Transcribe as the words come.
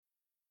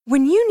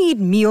When you need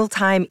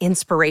mealtime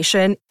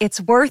inspiration,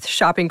 it's worth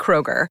shopping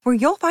Kroger, where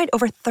you'll find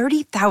over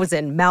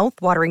 30,000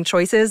 mouth-watering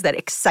choices that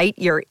excite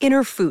your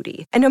inner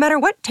foodie. And no matter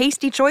what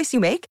tasty choice you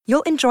make,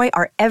 you'll enjoy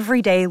our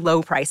everyday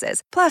low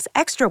prices, plus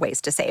extra ways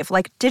to save,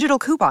 like digital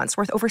coupons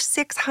worth over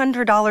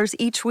 $600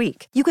 each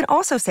week. You can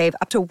also save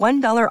up to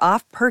 $1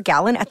 off per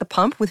gallon at the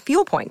pump with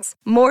fuel points.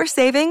 More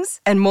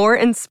savings and more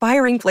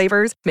inspiring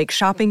flavors make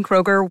shopping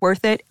Kroger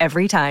worth it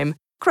every time.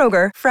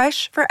 Kroger,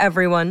 fresh for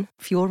everyone.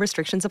 Fuel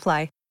restrictions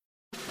apply.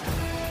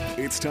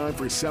 It's time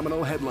for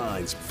Seminole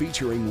Headlines,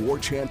 featuring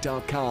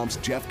WarChant.com's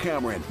Jeff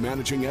Cameron,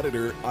 managing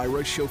editor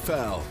Ira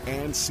Schofel,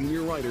 and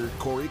senior writer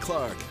Corey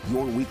Clark.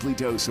 Your weekly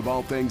dose of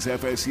all things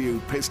FSU,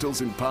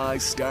 pistols, and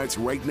pies starts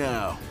right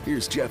now.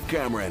 Here's Jeff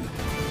Cameron.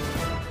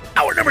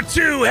 Hour number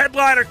 2,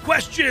 headliner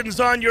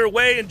questions on your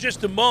way in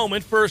just a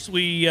moment. First,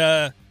 we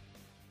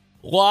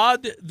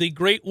laud the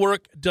great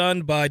work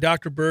done by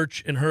Dr.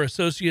 Birch and her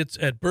associates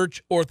at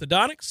Birch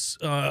Orthodontics.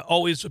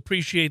 Always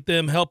appreciate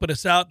them helping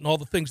us out and all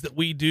the things that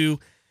we do.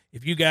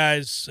 If you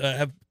guys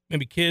have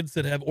maybe kids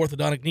that have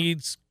orthodontic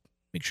needs,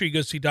 make sure you go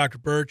see Dr.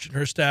 Birch and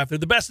her staff. They're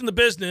the best in the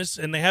business,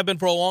 and they have been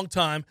for a long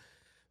time.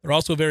 They're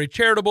also very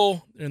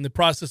charitable. They're in the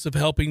process of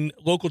helping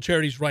local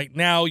charities right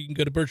now. You can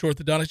go to Birch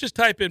Orthodontics. Just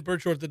type in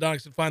Birch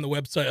Orthodontics and find the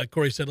website, like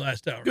Corey said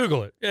last hour.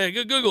 Google it. Yeah,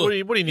 Google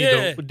it. What do you need?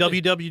 Yeah.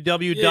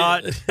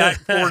 www.//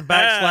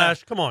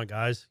 Come on,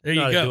 guys. There you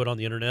know how go. to do it on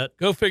the internet.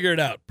 Go figure it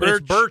out. But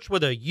it's Birch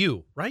with a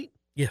U, right?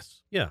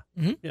 Yes. Yeah.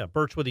 Mm-hmm. Yeah,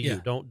 Birch with a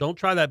U. Yeah. Don't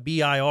try that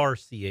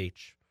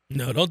BIRCH.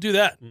 No, don't do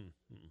that. Mm-hmm.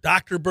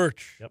 Dr.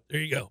 Birch. Yep. There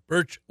you go.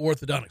 Birch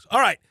Orthodontics. All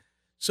right.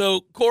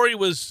 So Corey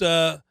was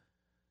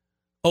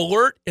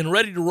alert and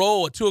ready to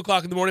roll at 2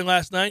 o'clock in the morning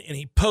last night, and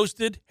he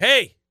posted,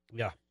 hey,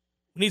 Yeah.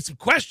 we need some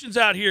questions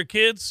out here,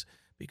 kids,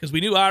 because we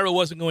knew Ira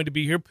wasn't going to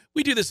be here.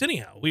 We do this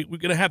anyhow. We're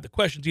going to have the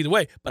questions either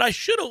way. But I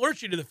should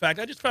alert you to the fact,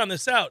 I just found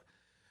this out.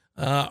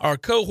 Our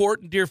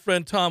cohort and dear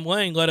friend Tom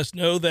Lang let us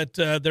know that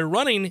they're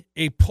running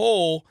a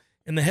poll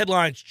in the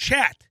headlines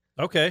chat.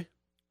 Okay.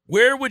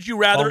 Where would you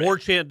rather... On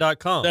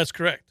warchant.com. That's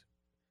correct.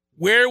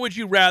 Where would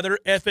you rather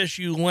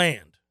FSU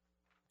land?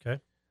 Okay.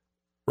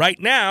 Right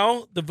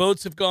now, the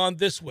votes have gone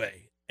this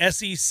way.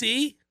 SEC,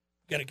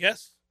 got a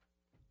guess?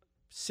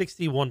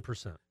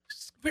 61%.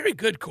 Very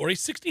good, Corey.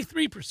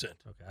 63%.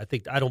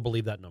 Okay. I don't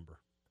believe that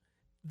number.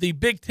 The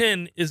Big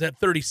Ten is at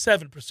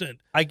 37%.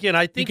 Again,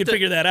 I think you could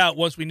figure that out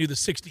once we knew the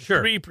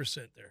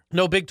 63% there.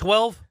 No Big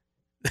 12?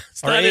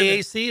 It's Or not in there.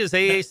 AAC? Is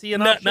AAC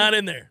an option? Not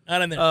in there.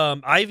 Not in there.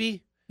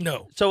 Ivy?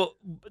 No. So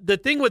the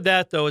thing with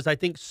that, though, is I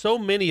think so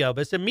many of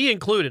us, and me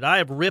included, I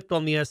have ripped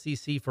on the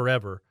SEC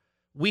forever.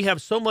 We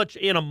have so much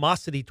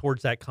animosity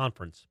towards that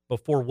conference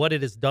before what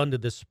it has done to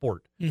this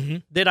sport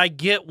that I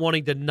get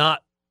wanting to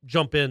not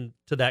jump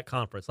into that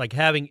conference, like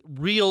having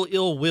real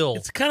ill will.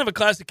 It's kind of a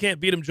class that can't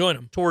beat them, join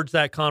them. Towards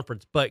that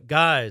conference. But,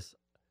 guys,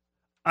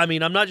 I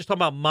mean, I'm not just talking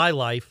about my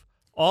life.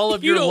 All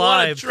of You your don't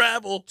wanna lives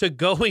travel to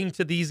going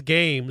to these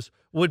games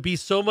would be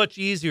so much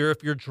easier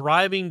if you're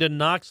driving to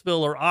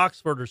Knoxville or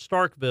Oxford or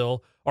Starkville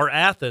or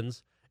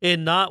Athens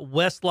and not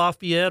West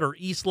Lafayette or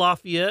East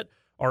Lafayette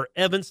or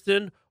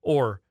Evanston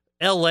or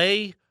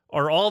L.A.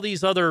 or all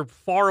these other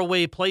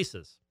faraway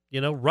places.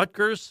 You know,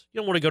 Rutgers, you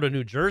don't want to go to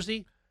New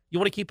Jersey. You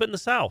want to keep it in the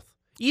South.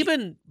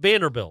 Even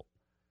Vanderbilt.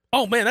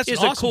 Oh, man, that's an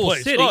It's a awesome cool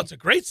place. city. Oh, it's a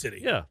great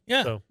city. Yeah.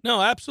 Yeah. So,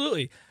 No,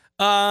 absolutely.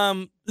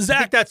 I Zach,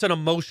 think that's an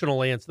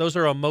emotional answer. Those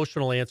are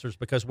emotional answers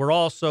because we're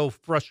all so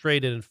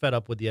frustrated and fed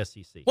up with the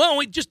SEC. well,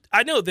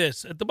 I know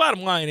this. The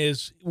bottom line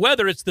is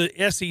whether it's the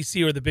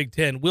SEC or the Big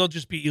Ten, we'll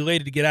just be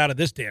elated to get out of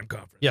this damn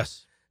conference.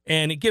 Yes.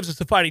 And it gives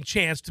us a fighting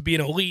chance to be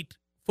an elite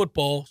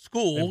football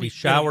school. And be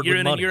showered year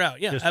with in money. and year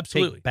out. Yeah, Just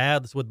absolutely. Take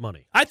baths with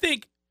money. I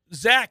think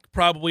Zach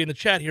probably in the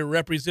chat here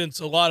represents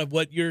a lot of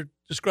what you're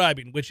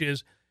describing, which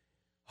is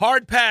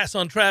hard pass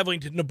on traveling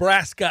to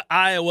Nebraska,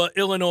 Iowa,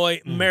 Illinois,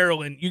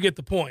 Maryland. You get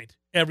the point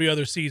every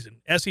other season.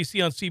 SEC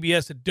on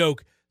CBS at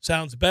Doak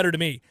sounds better to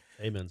me.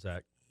 Amen,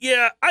 Zach.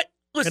 Yeah,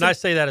 listen. And I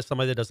say that as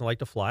somebody that doesn't like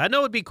to fly. I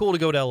know it'd be cool to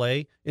go to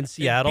L.A. and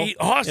Seattle be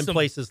awesome. and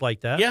places like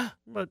that. Yeah.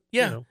 But,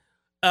 Yeah. you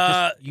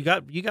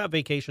know, you got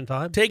vacation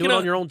time. Take Do it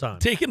on your own time.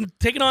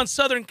 Taking on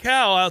Southern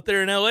Cal out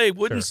there in L.A.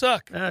 wouldn't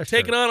suck.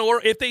 Taking on,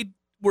 or if they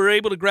were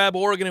able to grab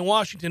Oregon and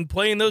Washington,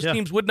 playing those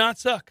teams would not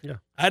suck. Yeah.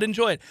 I'd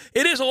enjoy it.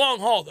 It is a long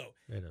haul, though.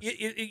 It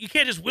is. You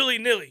can't just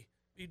willy-nilly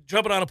be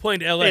jumping on a plane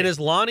to L.A. And is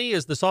the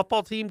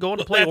softball team going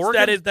to play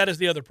Oregon? That is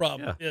the other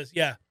problem.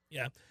 Yeah.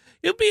 Yeah.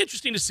 It'll be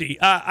interesting to see.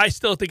 I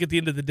still think at the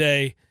end of the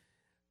day,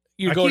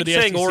 you're going to the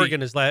saying SEC.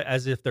 Oregon is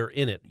as if they're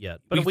in it yet.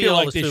 But We we feel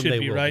all like they assume should they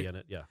be, will right? be in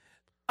it. Yeah.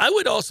 I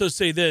would also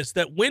say this,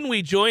 that when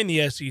we join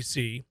the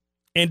SEC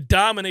and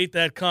dominate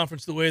that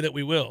conference the way that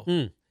we will,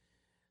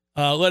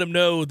 let them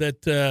know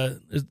that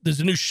there's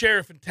a new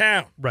sheriff in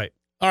town. Right.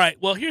 All right,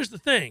 well, here's the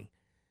thing.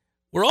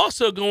 We're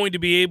also going to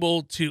be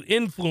able to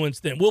influence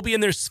them. We'll be in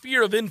their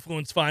sphere of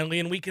influence finally,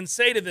 and we can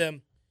say to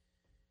them,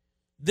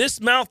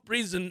 this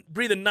mouth-breathing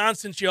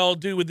nonsense y'all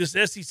do with this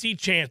SEC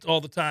chant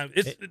all the time,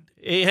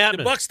 It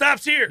happened. the buck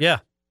stops here. Yeah.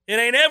 It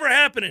ain't ever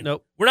happening.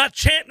 Nope. We're not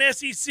chanting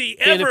SEC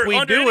And ever if we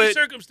under do any it,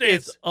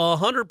 circumstance. it's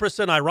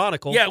 100%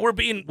 ironical. Yeah, we're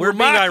being being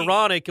mocking,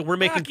 ironic, and we're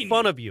making mocking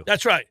fun of you.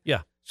 That's right.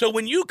 Yeah. So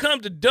when you come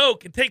to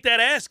Doak and take that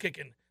ass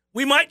kicking,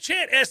 we might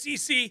chant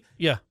SEC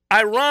Yeah.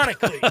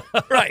 ironically.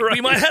 Right. Right.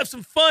 We might have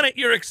some fun at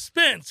your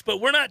expense,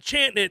 but we're not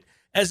chanting it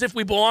as if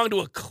we belong to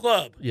a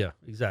club. Yeah,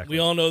 exactly. We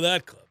all know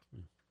that club.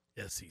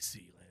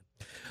 SEC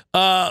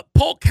land.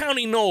 Polk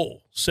County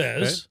Knoll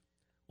says,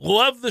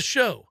 love the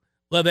show.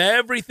 Love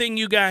everything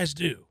you guys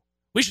do.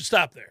 We should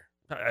stop there.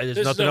 There's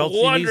This nothing is a else.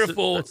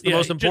 wonderful. That's the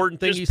most important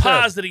thing just you said.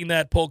 positing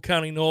that Polk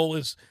County Knoll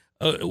is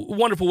a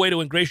wonderful way to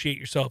ingratiate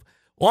yourself.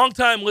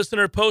 Long-time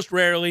listener, post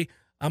rarely.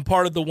 I'm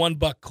part of the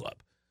 $1 club.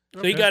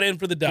 So you got in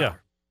for the $1. Yeah.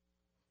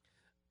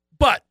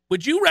 But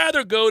would you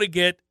rather go and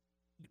get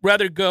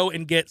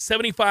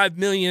 $75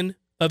 million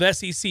of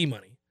SEC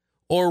money,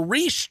 or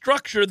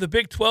restructure the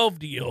Big 12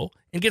 deal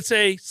and get,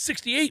 say,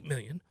 $68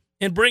 million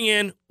and bring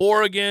in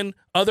Oregon,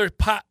 other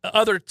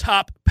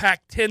top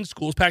Pac-10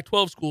 schools,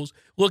 Pac-12 schools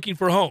looking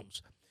for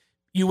homes?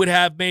 You would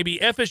have maybe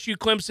FSU,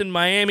 Clemson,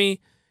 Miami,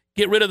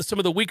 get rid of some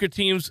of the weaker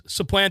teams,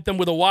 supplant them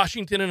with a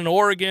Washington and an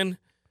Oregon,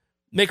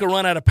 make a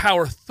run out of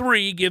Power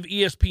 3, give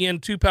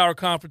ESPN 2 power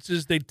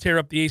conferences. They'd tear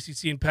up the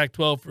ACC and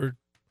Pac-12 for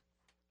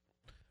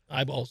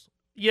eyeballs.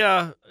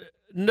 Yeah,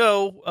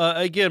 no,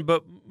 again,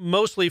 but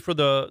mostly for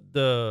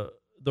the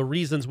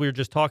reasons we were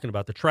just talking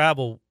about. The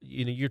travel,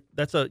 you're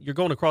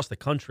going across the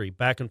country,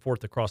 back and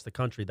forth across the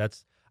country.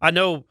 I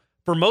know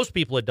for most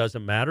people it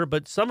doesn't matter,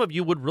 but some of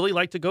you would really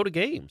like to go to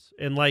games,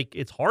 and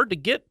it's hard to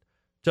get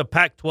to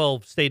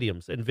Pac-12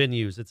 stadiums and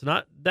venues. It's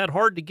not that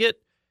hard to get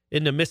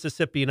into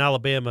Mississippi and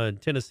Alabama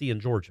and Tennessee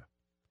and Georgia.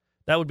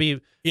 That would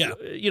be,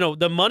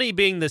 the money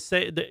being the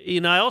same.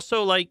 And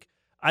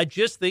I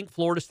just think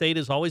Florida State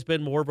has always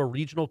been more of a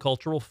regional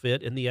cultural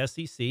fit in the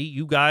SEC.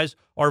 You guys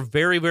are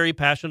very, very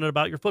passionate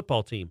about your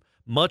football team,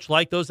 much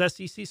like those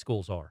SEC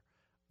schools are.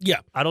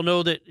 Yeah. I don't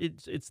know that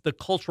it's the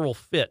cultural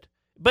fit.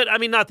 But,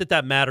 not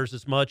that matters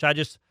as much.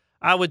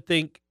 I would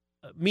think,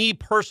 me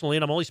personally,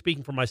 and I'm only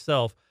speaking for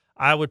myself,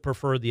 I would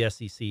prefer the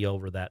SEC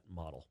over that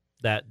model,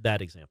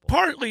 that example.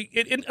 Partly,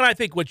 and I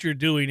think what you're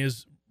doing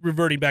is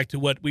reverting back to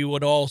what we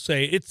would all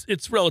say.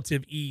 It's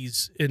relative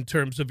ease in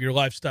terms of your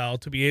lifestyle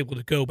to be able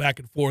to go back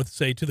and forth,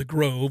 say, to the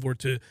Grove or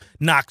to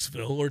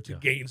Knoxville or to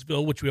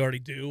Gainesville, which we already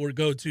do, or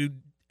go to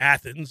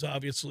Athens,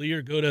 obviously,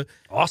 or go to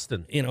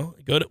Austin.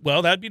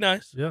 That'd be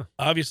nice. Yeah.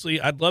 Obviously,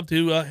 I'd love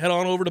to head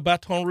on over to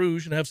Baton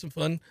Rouge and have some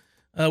fun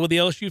with the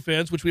LSU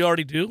fans, which we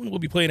already do. And we'll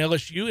be playing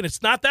LSU, and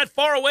it's not that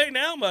far away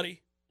now,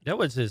 buddy. That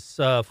was his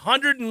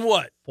 100 and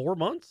what? 4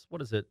 months?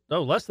 What is it?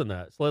 No, less than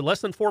that. It's less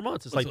than 4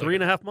 months. It's like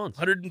 3.5 months.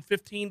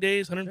 115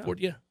 days,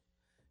 140. Yeah.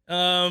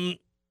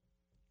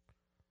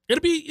 It's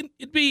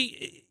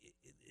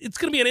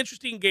going to be an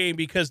interesting game,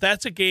 because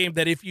that's a game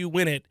that if you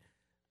win it,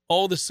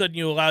 all of a sudden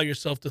you allow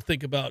yourself to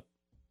think about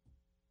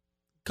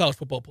college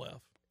football playoff.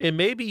 And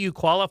maybe you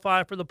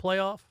qualify for the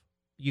playoff.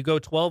 You go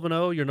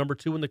 12-0, you're number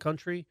 2 in the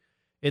country,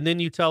 and then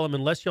you tell them,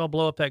 unless y'all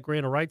blow up that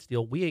grant of rights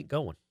deal, we ain't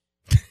going.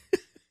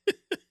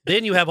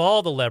 Then you have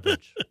all the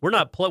leverage. We're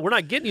not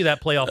getting you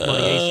that playoff money,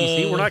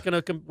 ACC. We're not going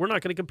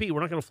to compete.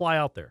 We're not going to fly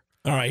out there.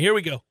 All right, here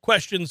we go.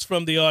 Questions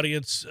from the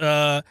audience.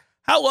 How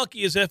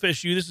lucky is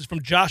FSU? This is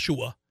from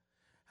Joshua.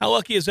 How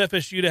lucky is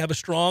FSU to have a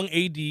strong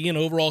AD and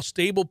overall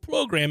stable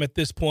program at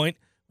this point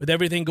with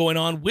everything going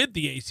on with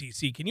the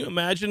ACC? Can you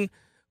imagine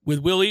with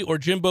Willie or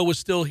Jimbo was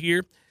still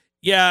here?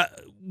 Yeah,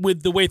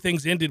 with the way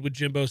things ended with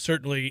Jimbo,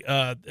 certainly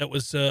that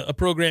was a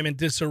program in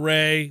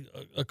disarray,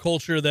 a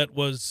culture that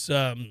was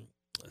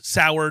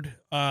soured.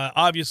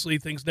 Obviously,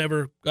 things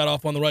never got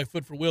off on the right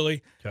foot for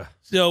Willie. Yeah.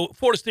 So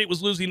Florida State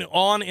was losing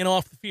on and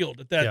off the field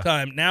at that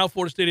time. Now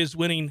Florida State is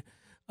winning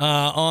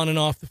on and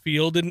off the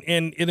field, and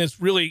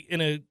it's really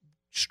in a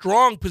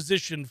strong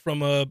position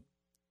from a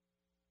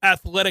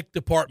athletic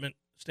department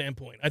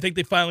standpoint. I think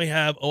they finally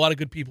have a lot of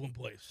good people in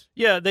place.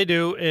 Yeah, they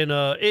do, and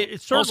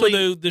it's certainly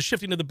also the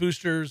shifting of the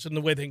boosters and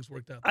the way things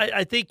worked out.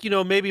 I think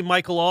maybe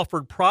Michael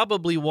Alford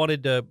probably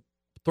wanted to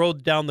throw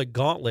down the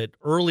gauntlet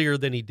earlier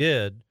than he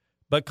did,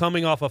 but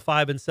coming off a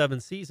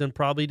 5-7 season,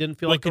 probably didn't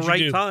feel like the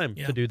right time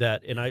to do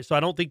that. And I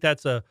don't think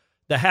that's the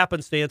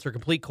happenstance or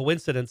complete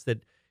coincidence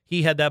that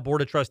he had that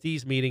Board of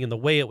Trustees meeting, and the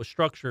way it was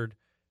structured,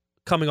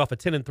 coming off a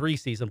 10-3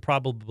 season,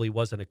 probably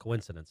wasn't a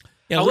coincidence.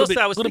 Yeah, a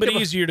little bit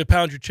easier to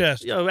pound your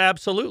chest.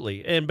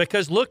 Absolutely. And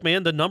because, look,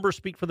 man, the numbers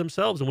speak for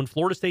themselves. And when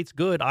Florida State's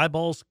good,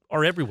 eyeballs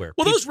are everywhere.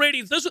 Well, those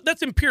ratings,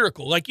 that's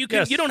empirical. Like you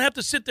don't have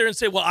to sit there and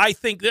say, well, I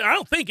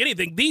don't think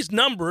anything. These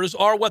numbers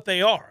are what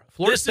they are.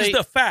 This is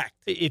the fact.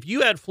 If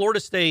you had Florida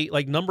State,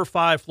 like number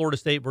 5 Florida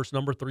State versus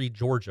number 3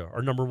 Georgia,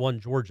 or number 1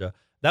 Georgia,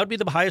 that would be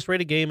the highest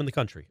rated game in the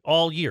country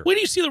all year. When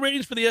do you see the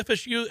ratings for the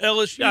FSU,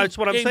 LSU? Yeah, that's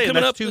what I'm saying.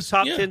 That's 2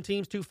 top 10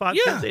 teams, 2 5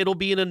 10s. It'll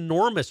be an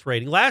enormous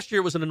rating. Last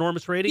year it was an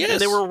enormous rating, and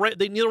neither one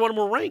of them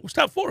were ranked. It was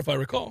top 4, if I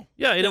recall.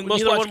 Yeah, in the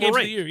most watched games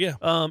of the year.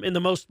 Yeah, in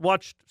the most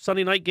watched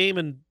Sunday night game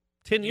in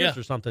 10 years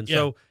or something.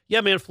 Yeah.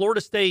 So man,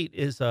 Florida State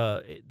is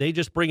they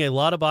just bring a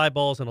lot of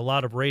eyeballs and a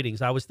lot of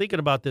ratings. I was thinking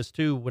about this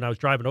too when I was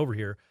driving over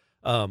here.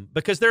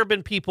 Because there have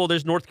been people,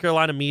 there's North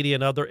Carolina media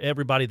and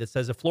everybody that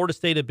says if Florida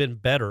State had been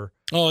better,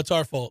 oh, it's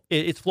our fault.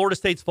 It's Florida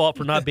State's fault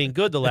for not being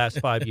good the last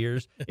 5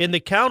 years. And the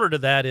counter to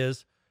that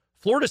is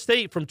Florida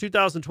State from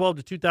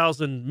 2012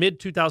 to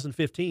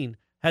mid-2015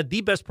 had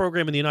the best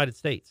program in the United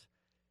States.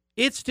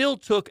 It still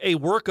took a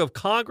work of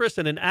Congress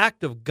and an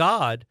act of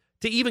God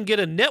to even get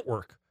a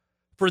network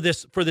for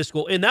this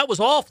school, and that was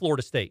all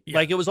Florida State. Yeah.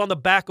 Like it was on the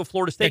back of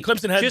Florida State. And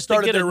Clemson hadn't just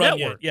started to get their a run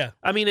network. yet. Yeah,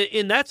 I mean,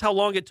 and that's how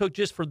long it took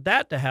just for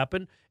that to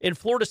happen. And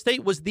Florida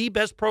State was the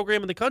best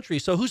program in the country.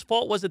 So whose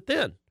fault was it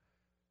then?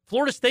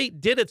 Florida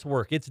State did its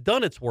work. It's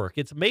done its work.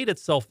 It's made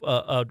itself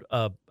an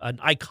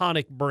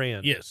iconic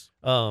brand. Yes.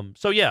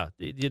 So yeah,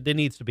 there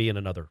needs to be in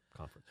another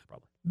conference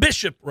probably.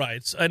 Bishop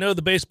writes, I know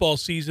the baseball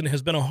season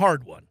has been a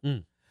hard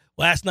one.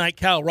 Last night,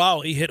 Cal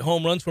Raleigh hit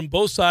home runs from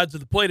both sides of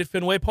the plate at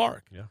Fenway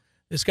Park. Yeah.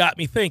 This got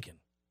me thinking.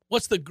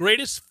 What's the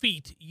greatest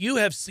feat you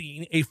have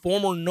seen a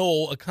former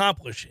Nole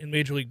accomplish in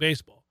Major League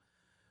Baseball?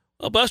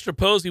 Well, Buster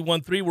Posey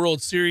won 3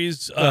 World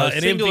Series,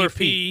 an singular MVP.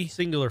 Feat.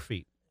 Singular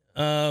feat.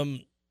 All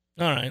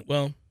right,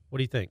 well. What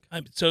do you think?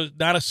 So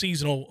not a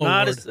seasonal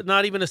award.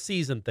 Not even a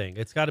season thing.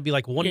 It's got to be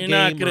like one game. You're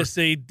not going to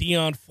say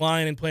Dion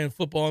flying and playing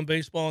football and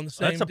baseball on the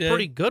same day. That's a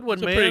pretty good one,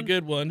 man. That's a pretty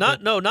good one.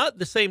 Not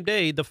the same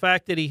day. The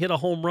fact that he hit a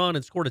home run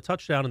and scored a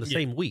touchdown in the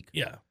same week.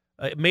 Yeah.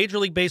 Major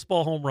League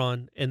Baseball home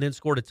run and then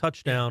scored a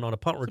touchdown on a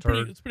punt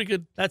return. It's pretty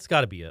good. That's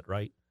got to be it,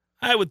 right?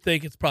 I would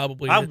think it's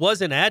probably. I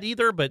wasn't at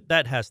either, but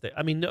that has to.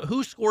 I mean,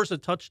 who scores a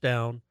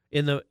touchdown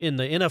in the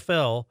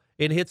NFL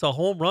and hits a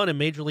home run in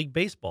Major League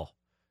Baseball?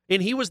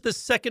 And he was the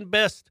second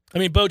best. I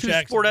mean, Bo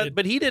Jackson did.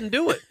 But he didn't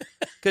do it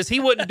because he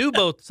wouldn't do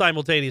both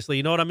simultaneously.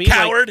 You know what I mean?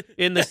 Coward.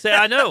 Like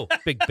I know,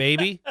 big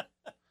baby.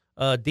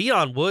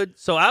 Dion would.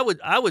 So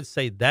I would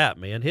say that,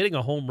 man, hitting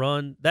a home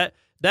run. That.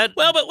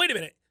 Well, but wait a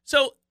minute.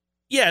 So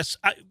yes,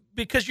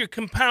 because you're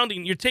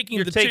compounding. You're taking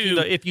the two.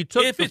 If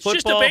it's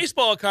just a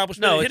baseball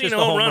accomplishment, hitting a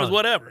home run is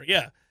whatever.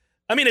 Yeah.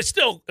 I mean, it's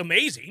still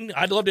amazing.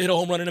 I'd love to hit a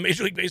home run in a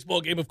Major League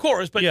Baseball game, of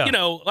course. But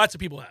lots of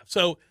people have.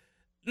 So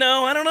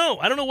no, I don't know.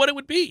 I don't know what it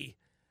would be.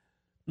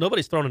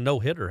 Nobody's thrown a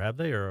no-hitter, have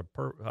they? Or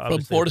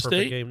from Florida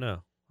State game?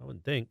 No, I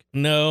wouldn't think.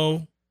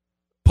 No.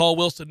 Paul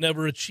Wilson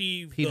never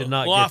achieved. He did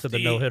not get to the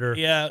no-hitter.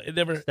 Yeah, it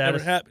never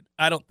happened.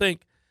 I don't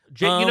think.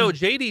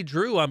 J.D.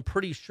 Drew, I'm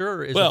pretty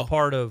sure, is a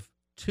part of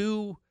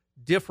 2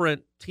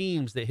 different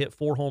teams that hit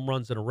 4 home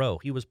runs in a row.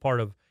 He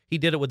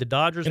did it with the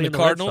Dodgers and the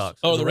Cardinals. Red Sox.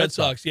 Oh, the Red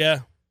Sox, yeah.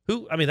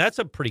 That's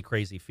a pretty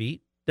crazy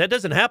feat. That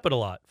doesn't happen a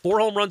lot. 4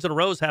 home runs in a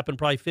row has happened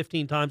probably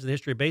 15 times in the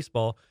history of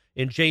baseball.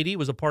 And J.D.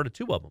 was a part of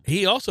 2 of them.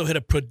 He also hit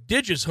a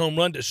prodigious home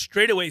run to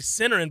straightaway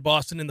center in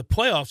Boston in the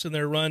playoffs in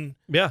their run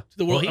to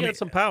the World. He had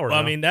some power. Well,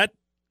 I mean, that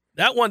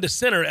one to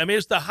center, I mean,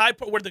 it's the high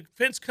part where the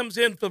fence comes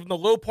in from the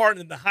low part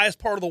and the highest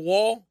part of the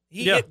wall.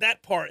 He hit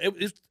that part.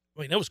 It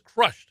was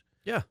crushed.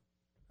 Yeah.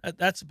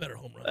 That's a better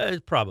home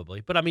run. Probably.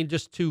 But, I mean,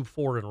 just 2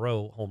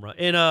 4-in-a-row home run.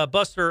 And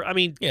Buster, I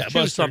mean,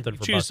 choose something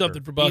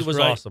for Buster. He was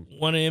awesome.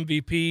 Won an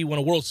MVP, won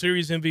a World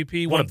Series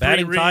MVP, won a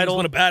batting title.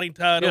 Won a batting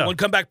title, won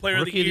comeback player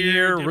of the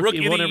year,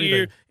 rookie of the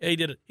year. Yeah, he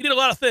did it. He did a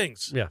lot of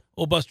things. Yeah.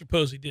 Old Buster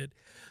Posey did.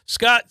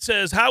 Scott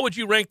says, how would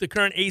you rank the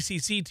current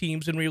ACC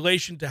teams in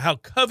relation to how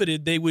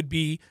coveted they would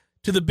be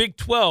to the Big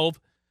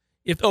 12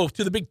 to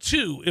the Big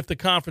 2 if the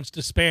conference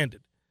disbanded?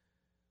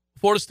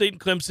 Florida State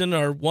and Clemson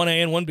are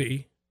 1A and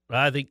 1B.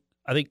 I think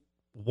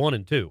 1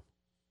 and 2.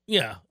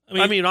 Yeah.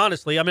 I mean,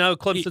 honestly, I know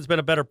Clemson's been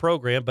a better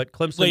program, but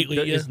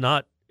Clemson is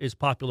not as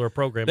popular a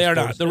program. They as are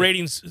Florida not. State. The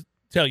ratings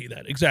tell you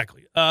that.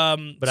 Exactly.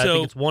 But I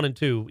think it's 1 and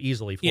 2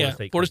 easily, Florida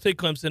State. Florida State,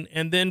 Clemson.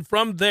 And then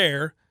from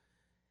there,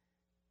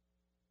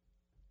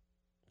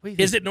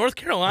 is it North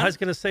Carolina? I was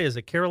going to say, is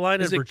it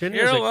Carolina and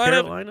Virginia? Carolina? Is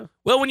it Carolina?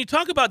 Well, when you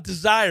talk about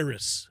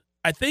desirous,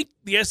 I think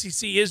the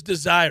SEC is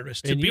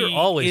desirous to be. You're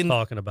always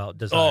talking about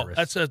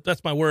desirous. Oh,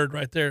 that's my word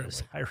right there.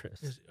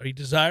 Desirous. Are you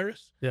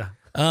desirous? Yeah.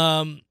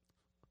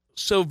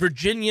 So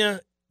Virginia,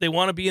 they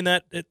want to be in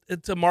that.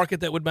 It's a market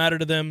that would matter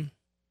to them.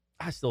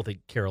 I still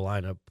think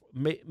Carolina.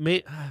 I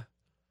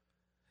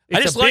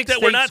just like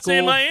that we're not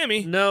saying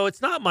Miami. No,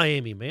 it's not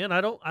Miami, man. I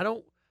don't.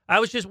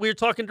 We were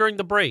talking during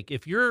the break.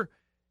 If you're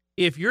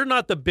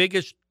not the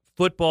biggest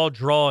football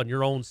draw in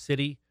your own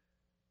city,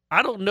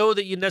 I don't know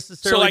that you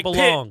necessarily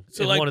belong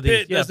in one of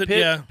these.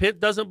 Pitt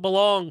doesn't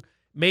belong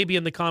maybe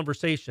in the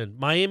conversation.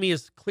 Miami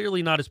is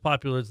clearly not as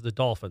popular as the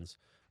Dolphins.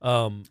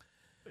 I'm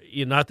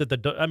not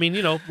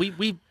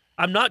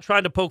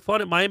trying to poke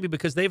fun at Miami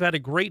because they've had a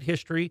great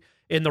history,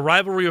 and the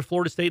rivalry of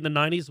Florida State in the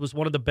 90s was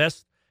one of the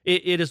best.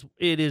 It's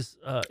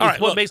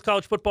what makes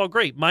college football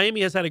great.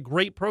 Miami has had a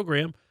great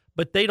program,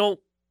 but they don't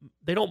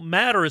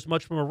matter as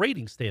much from a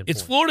rating standpoint.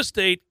 It's Florida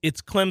State,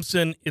 it's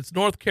Clemson, it's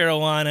North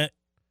Carolina,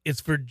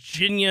 it's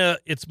Virginia,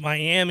 it's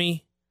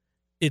Miami,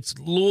 it's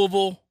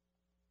Louisville.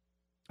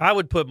 I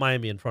would put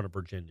Miami in front of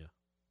Virginia.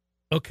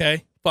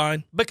 Okay,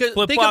 fine. Because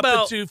Flip think flop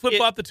about the two. Flip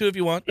flop the two if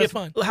you want. That's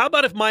fine. How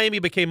about if Miami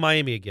became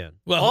Miami again?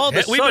 Well, all of a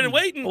we've sudden, been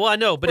waiting. Well, I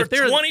know, but for if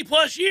they're 20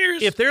 plus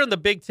years, if they're in the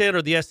Big Ten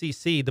or the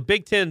SEC, the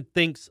Big Ten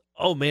thinks,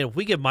 oh man, if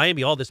we give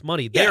Miami all this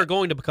money, they are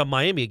going to become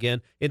Miami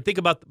again. And think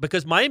about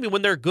because Miami,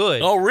 when they're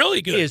good,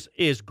 really good,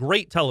 is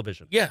great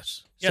television.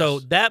 Yes. So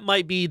that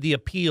might be the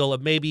appeal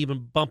of maybe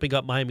even bumping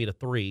up Miami to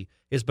 3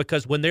 is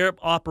because when they're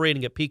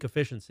operating at peak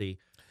efficiency,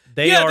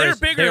 they're a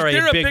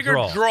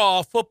bigger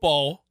draw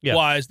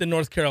football-wise than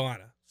North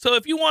Carolina. So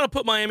if you want to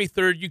put Miami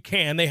third, you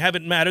can. They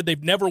haven't mattered.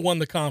 They've never won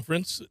the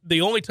conference.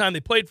 The only time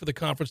they played for the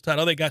conference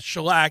title, they got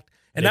shellacked,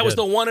 and that was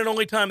the one and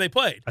only time they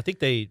played. I think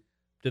did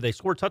they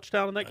score a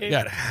touchdown in that game?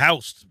 Got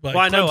housed by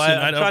I know.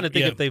 Clemson. I'm trying to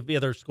think if they've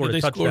ever scored a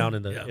touchdown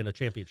in a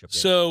championship game.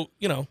 So,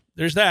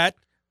 there's that.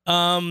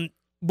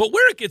 But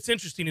where it gets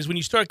interesting is when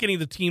you start getting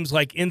the teams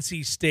like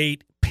NC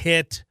State,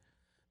 Pitt,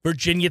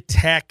 Virginia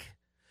Tech.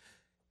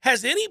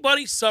 Has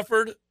anybody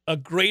suffered a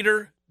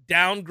greater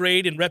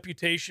downgrade in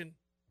reputation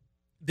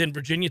than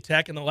Virginia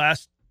Tech in the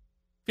last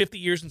 50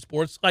 years in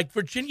sports? Like,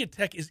 Virginia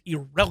Tech is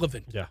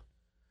irrelevant. Yeah.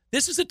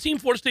 This is a team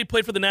Florida State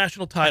played for the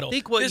national title.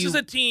 This is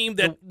a team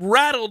that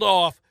rattled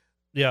off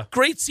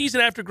great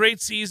season after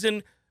great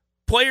season,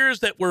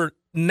 players that were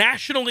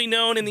nationally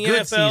known in the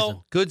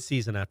NFL. Good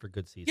season after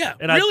good season. Yeah,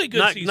 and really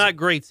good season. Not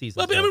great season.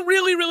 Well, I mean,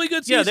 really, really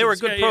good season. Yeah, they were a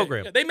good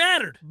program. Yeah, they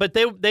mattered. But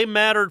they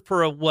mattered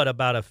for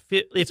about a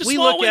fit. If we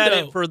look at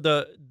it for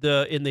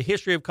the in the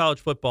history of college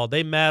football,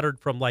 they mattered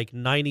from like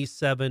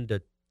 97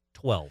 to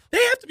 12.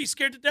 They have to be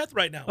scared to death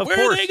right now. Where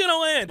course. are they going to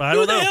land?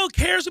 Who the hell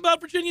cares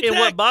about Virginia Tech? And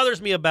what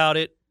bothers me about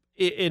it,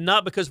 and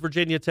not because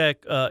Virginia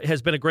Tech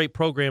has been a great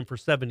program for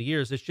 70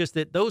 years, it's just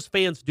that those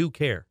fans do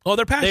care. Oh,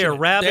 they're passionate. They are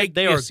rabid.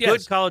 They are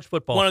good college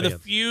football fans. One of the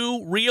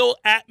few real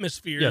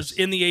atmospheres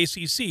in the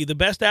ACC. The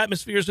best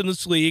atmospheres in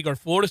this league are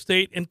Florida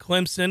State and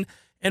Clemson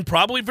and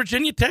probably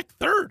Virginia Tech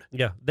third.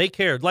 Yeah, they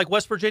care. Like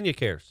West Virginia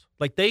cares.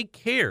 Like they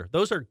care.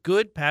 Those are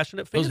good,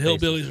 passionate fans. Those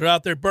hillbillies are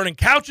out there burning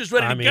couches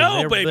ready to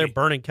go, baby. They're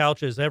burning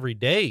couches every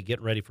day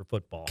getting ready for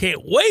football.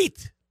 Can't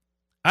wait.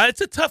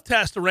 It's a tough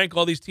task to rank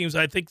all these teams.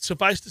 I think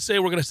suffice to say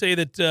we're going to say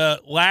that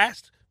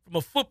last, from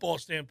a football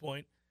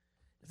standpoint,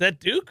 is that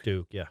Duke?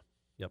 Duke, yeah.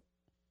 Yep.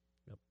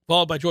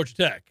 Followed by Georgia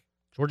Tech.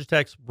 Georgia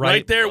Tech's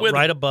right there with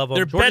right above them.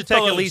 They're Georgia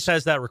Tech at least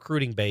has that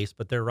recruiting base,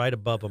 but they're right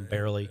above them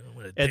barely.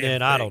 And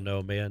then, I don't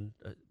know, man.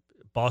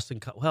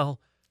 Boston College.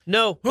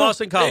 Below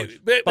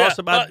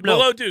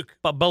Duke.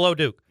 Below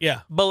Duke.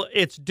 Yeah.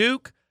 It's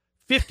Duke,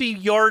 50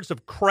 yards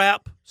of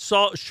crap,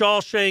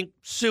 Shawshank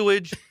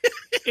sewage,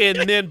 and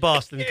then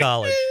Boston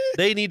College.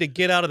 They need to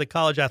get out of the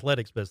college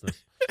athletics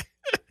business.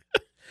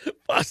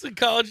 Boston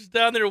College is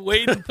down there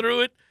wading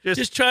through it,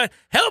 just trying,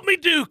 help me,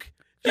 Duke.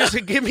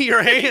 Just give me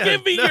your hand.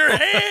 Give me your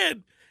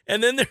hand.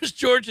 And then there's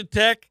Georgia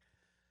Tech.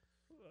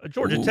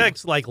 Georgia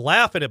Tech's like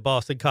laughing at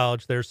Boston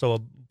College. They're so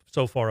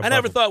far above I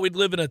never them. thought we'd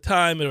live in a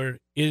time where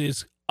it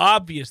is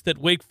obvious that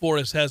Wake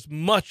Forest has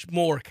much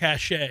more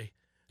cachet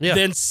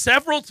than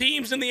several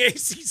teams in the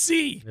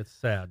ACC. It's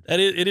sad.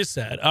 It is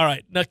sad. All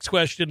right, next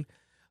question.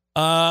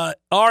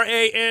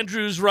 R.A.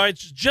 Andrews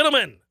writes,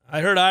 gentlemen, I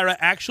heard Ira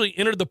actually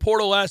entered the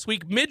portal last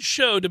week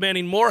mid-show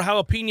demanding more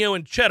jalapeno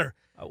and cheddar.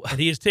 And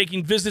he is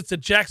taking visits at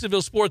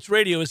Jacksonville Sports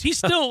Radio. Is he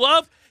still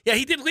love? Yeah,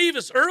 he did leave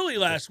us early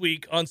last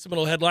week on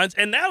Seminole Headlines,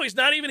 and now he's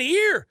not even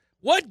here.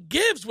 What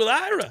gives with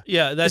Ira?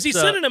 Yeah, is he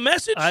sending a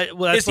message?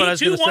 Is he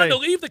too wanting to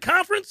leave the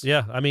conference?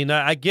 Yeah, I mean,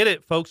 I get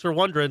it. Folks are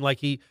wondering,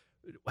 like,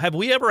 have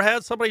we ever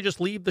had somebody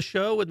just leave the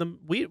show?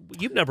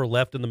 You've never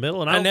left in the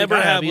middle, and I never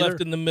have left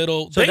in the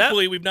middle. So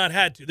thankfully, we've not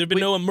had to. There've been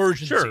no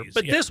emergencies. Sure,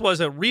 but this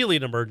wasn't really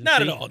an emergency.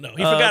 Not at all. No, he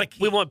forgot a key.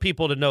 We want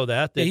people to know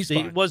that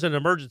it wasn't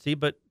an emergency,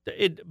 but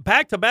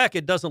back to back,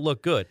 it doesn't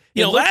look good.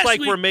 It looks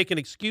like we're making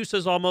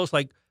excuses, almost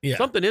like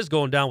something is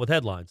going down with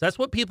headlines. That's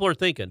what people are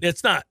thinking.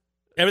 It's not.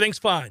 Everything's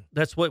fine.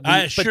 That's what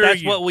I assure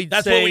that's you. what we'd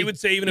that's say. What we would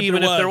say even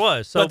if there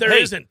was. So, but there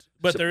isn't.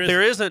 But there isn't.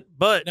 There isn't.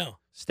 But no.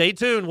 Stay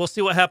tuned. We'll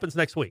see what happens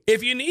next week.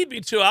 If you need me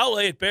to, I'll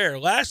lay it bare.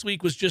 Last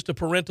week was just a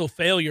parental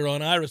failure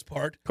on Ira's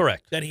part.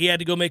 Correct. That he had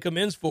to go make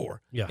amends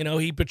for. Yeah.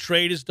 He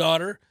betrayed his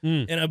daughter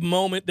in a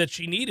moment that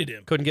she needed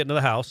him. Couldn't get into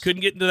the house.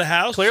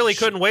 Clearly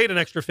couldn't wait an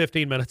extra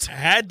 15 minutes.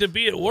 Had to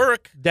be at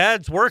work.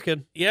 Dad's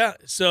working. Yeah.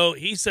 So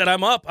he said,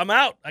 I'm up. I'm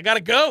out. I got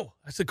to go.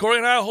 I said, Corey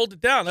and I will hold it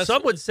down.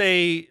 Some would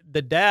say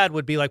the dad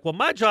would be like, well,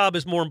 my job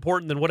is more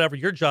important than whatever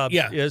your job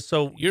is.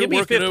 So you're give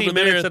me 15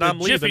 minutes and I'm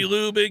leaving. Jiffy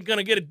Lube ain't going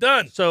to get it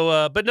done.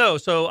 So, but no.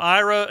 So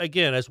Ira,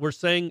 again, as we're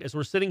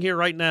sitting here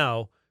right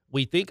now,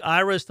 we think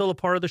Ira is still a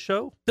part of the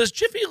show. Does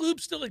Jiffy Lube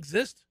still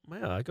exist?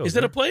 Yeah, I go. Is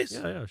it a place?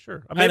 Yeah,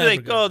 sure. Maybe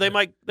they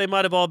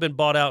might have all been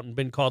bought out and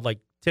been called like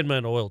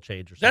 10-minute oil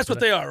change or something. That's what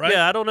they are, right?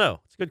 Yeah, I don't know.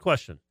 It's a good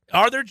question.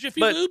 Are there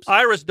Jiffy Lubes?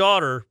 Ira's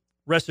daughter,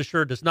 rest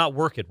assured, does not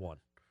work at one.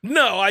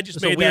 No, I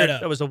just made that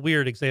up. That was a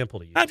weird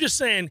example to use. I'm just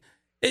saying,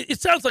 it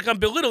sounds like I'm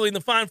belittling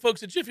the fine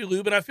folks at Jiffy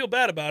Lube, and I feel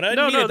bad about it. I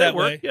didn't mean it that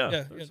way.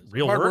 Yeah.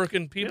 Real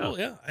hardworking people.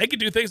 Yeah, I could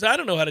do things I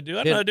don't know how to do.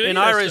 I don't know how to do and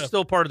Ira is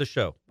still part of the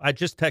show. I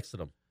just texted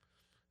him.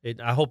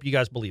 I hope you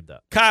guys believe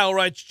that. Kyle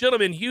writes,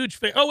 gentlemen, huge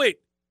fan. Oh, wait.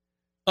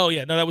 Oh,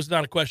 yeah. No, that was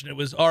not a question. It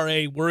was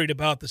R.A. worried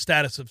about the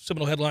status of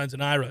Seminole Headlines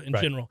and Ira in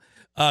general.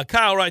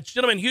 Kyle writes,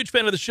 gentlemen, huge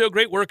fan of the show.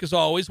 Great work as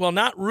always. While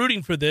not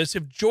rooting for this,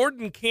 if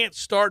Jordan can't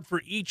start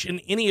for each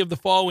and any of the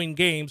following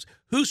games,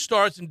 who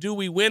starts and do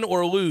we win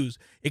or lose?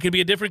 It can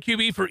be a different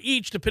QB for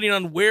each depending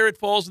on where it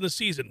falls in the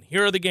season.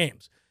 Here are the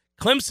games.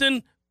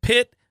 Clemson,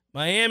 Pitt,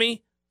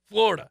 Miami,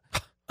 Florida.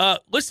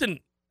 Listen.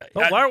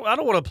 I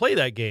don't want to play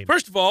that game.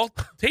 First of all,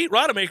 Tate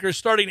Rodemaker is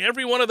starting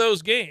every one of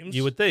those games.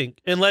 You would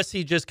think, unless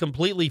he just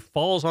completely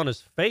falls on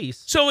his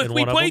face. So if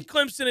we played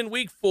Clemson in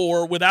week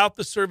 4 without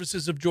the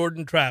services of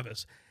Jordan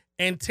Travis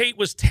and Tate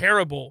was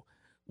terrible,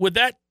 would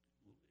that,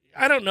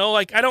 I don't know,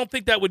 I don't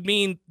think that would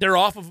mean they're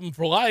off of him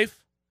for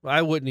life.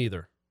 I wouldn't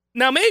either.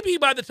 Now, maybe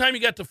by the time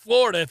you got to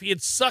Florida, if he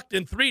had sucked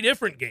in 3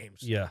 different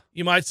games,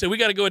 you might say, we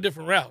got to go a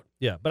different route.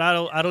 Yeah, but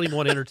I don't even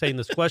want to entertain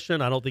this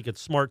question. I don't think it's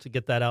smart to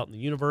get that out in the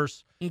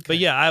universe. Okay. But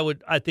yeah,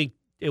 I think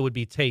it would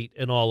be Tate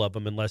in all of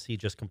them unless he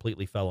just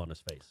completely fell on his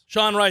face.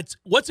 Sean writes,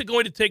 what's it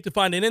going to take to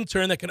find an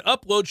intern that can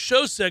upload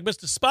show segments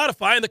to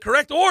Spotify in the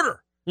correct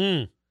order?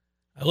 I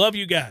love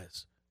you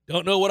guys.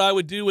 Don't know what I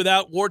would do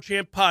without War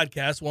Champ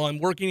Podcast while I'm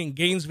working in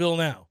Gainesville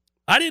now.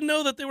 I didn't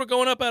know that they were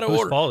going up out of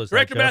order. Fault is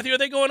Director that, Matthew, are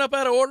they going up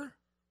out of order?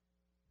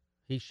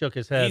 He shook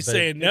his head. He's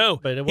saying no.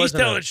 But he's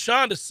telling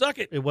Sean to suck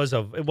it. It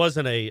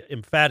wasn't a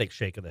emphatic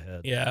shake of the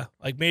head. Yeah,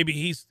 like maybe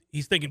he's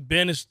thinking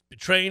Ben is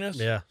betraying us.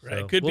 Yeah, right.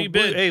 So Could be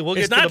Ben. We'll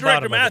it's get to not the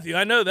Director bottom Matthew.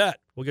 I know that.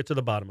 We'll get to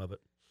the bottom of it.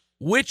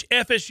 Which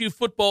FSU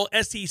football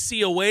SEC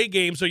away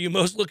games are you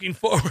most looking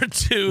forward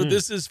to?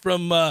 This is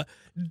from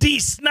D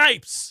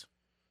Snipes.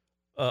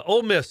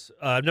 Ole Miss.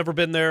 I've never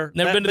been there.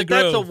 Never been to the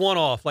Grove. That's a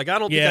one-off. I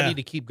don't think I need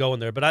to keep going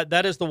there, but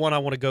that is the one I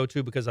want to go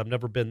to because I've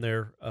never been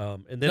there.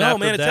 And then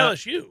it's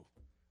LSU.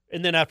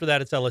 And then after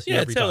that, it's LSU.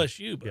 Yeah, every it's time.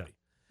 LSU, buddy. Yeah.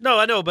 No,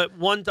 I know, but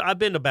I've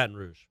been to Baton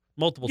Rouge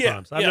multiple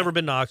times. I've never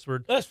been to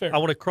Oxford. That's fair. I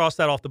want to cross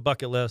that off the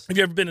bucket list. Have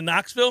you ever been to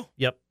Knoxville?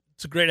 Yep.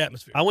 It's a great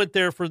atmosphere. I went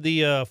there for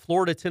the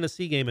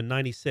Florida-Tennessee game in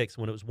 '96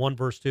 when it was 1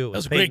 versus 2. It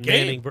was a great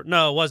game.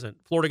 No, it wasn't.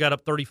 Florida got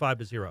up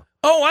 35-0.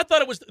 Oh, I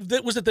thought it was.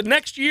 Was it the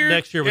next year?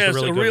 Next year was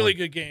a really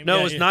good game.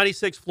 No, it was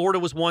 96. Florida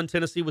was 1,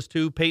 Tennessee was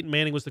 2. Peyton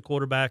Manning was the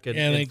quarterback,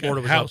 and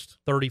Florida was up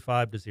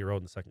 35-0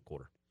 in the second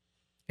quarter.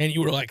 And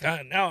you were like,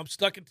 now I'm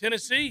stuck in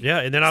Tennessee.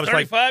 Yeah, and then I was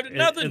 35 to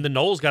nothing. And the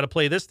Noles got to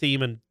play this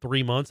team in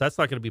 3 months. That's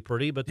not going to be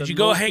pretty. But did you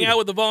go hang out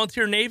with the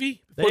Volunteer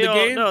Navy before the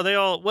game? No,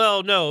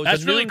 no.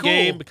 That's a really noon cool.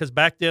 game because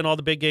back then all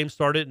the big games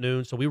started at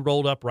noon, so we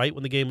rolled up right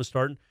when the game was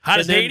starting.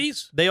 Hot as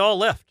Hades? They all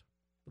left.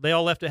 They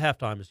all left at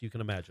halftime, as you can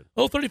imagine.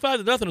 35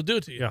 to nothing will do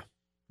it to you. Yeah,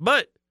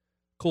 but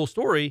cool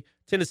story.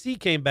 Tennessee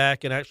came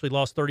back and actually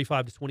lost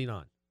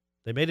 35-29.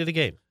 They made it a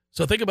game.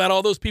 So think about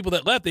all those people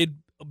that left. They'd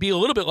be a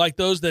little bit like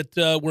those that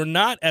were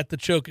not at the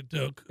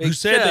Choke-a-Doke, who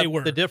said they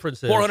were. The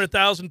difference is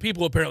 400,000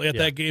 people apparently at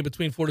that game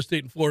between Florida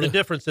State and Florida. The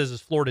difference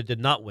is Florida did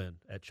not win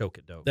at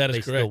Choke-a-Doke. That is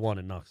correct. They still won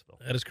in Knoxville.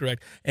 That is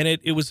correct. And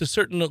it was a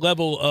certain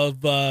level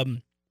of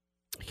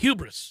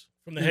hubris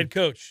from the head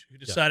coach who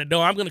decided,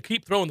 no, I'm going to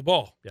keep throwing the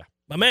ball. Yeah.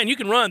 My man, you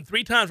can run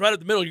 3 times right up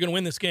the middle. You're going to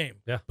win this game.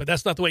 Yeah. But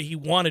that's not the way he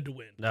wanted to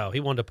win. No, he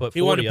wanted to put 40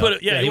 he wanted to put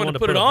it. Yeah, he wanted to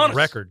put it on us.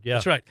 Record. Yeah,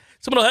 that's right.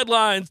 Seminole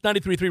Headlines,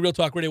 93.3 Real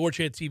Talk Radio, War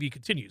Chant TV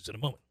continues in a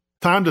moment.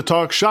 Time to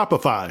talk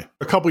Shopify.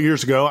 A couple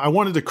years ago, I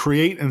wanted to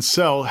create and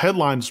sell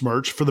Headlines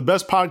merch for the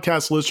best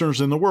podcast listeners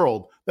in the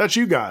world. That's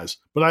you guys.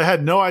 But I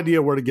had no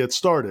idea where to get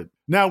started.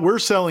 Now we're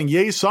selling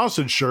Yay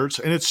Sausage shirts,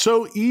 and it's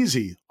so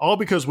easy, all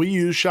because we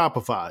use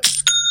Shopify.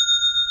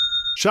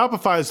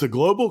 Shopify is the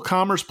global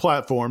commerce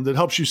platform that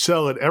helps you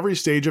sell at every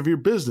stage of your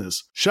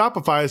business.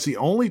 Shopify is the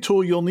only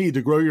tool you'll need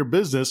to grow your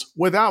business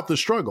without the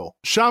struggle.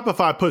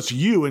 Shopify puts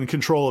you in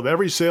control of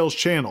every sales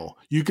channel.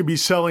 You could be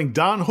selling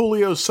Don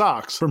Julio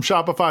socks from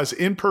Shopify's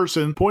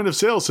in-person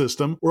point-of-sale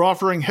system or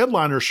offering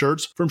headliner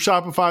shirts from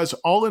Shopify's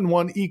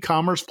all-in-one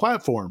e-commerce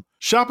platform.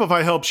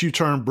 Shopify helps you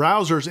turn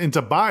browsers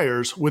into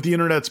buyers with the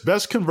internet's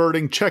best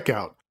converting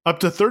checkout, up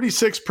to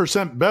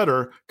 36%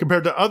 better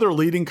compared to other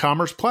leading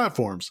commerce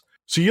platforms.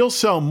 So you'll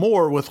sell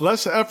more with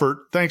less effort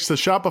thanks to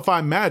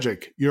Shopify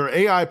Magic, your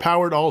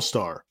AI-powered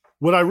all-star.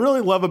 What I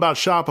really love about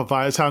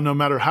Shopify is how no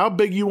matter how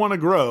big you want to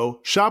grow,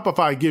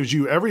 Shopify gives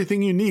you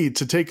everything you need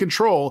to take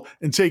control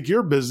and take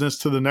your business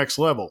to the next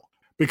level.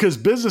 Because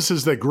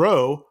businesses that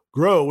grow,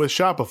 grow with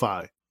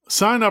Shopify.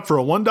 Sign up for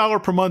a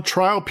 $1 per month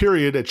trial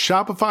period at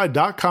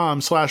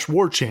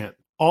shopify.com/warchant,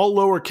 all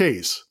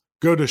lowercase.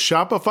 Go to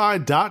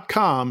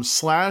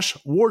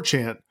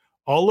shopify.com/warchant,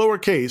 all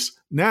lowercase,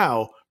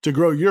 now to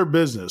grow your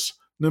business,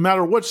 no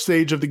matter what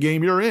stage of the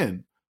game you're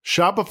in.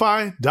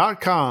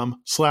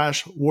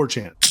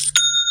 Shopify.com/warchant.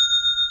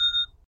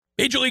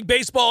 Major League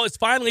Baseball is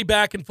finally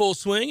back in full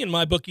swing, and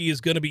MyBookie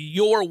is going to be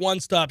your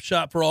one-stop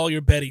shop for all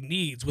your betting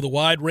needs. With a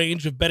wide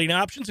range of betting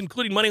options,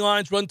 including money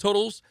lines, run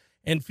totals,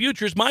 and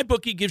futures,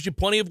 MyBookie gives you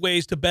plenty of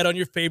ways to bet on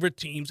your favorite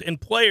teams and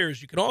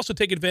players. You can also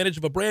take advantage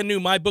of a brand new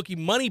MyBookie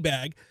Money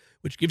Bag,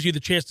 which gives you the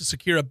chance to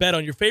secure a bet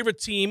on your favorite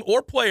team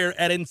or player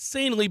at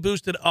insanely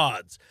boosted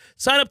odds.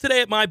 Sign up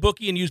today at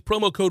MyBookie and use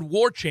promo code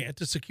WARCHANT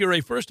to secure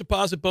a first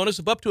deposit bonus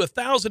of up to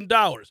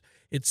 $1,000.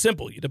 It's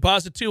simple. You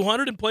deposit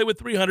 $200 and play with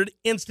 $300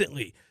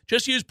 instantly.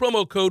 Just use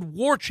promo code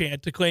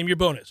WARCHANT to claim your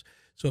bonus.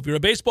 So if you're a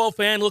baseball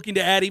fan looking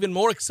to add even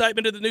more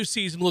excitement to the new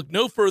season, look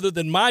no further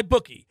than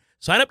MyBookie.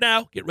 Sign up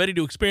now. Get ready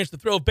to experience the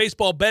thrill of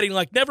baseball betting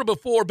like never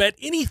before. Bet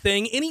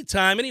anything,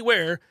 anytime,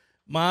 anywhere.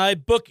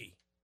 MyBookie.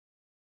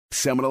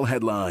 Seminole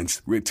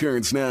Headlines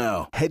returns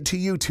now. Head to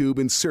YouTube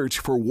and search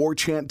for War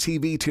Chant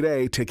TV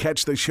today to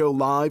catch the show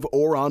live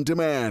or on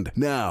demand.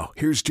 Now,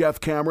 here's Jeff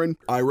Cameron,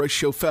 Ira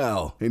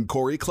Schofel, and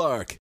Corey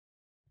Clark.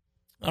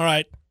 All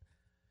right.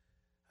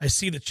 I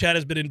see the chat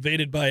has been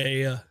invaded by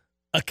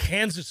a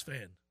Kansas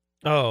fan.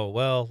 Oh,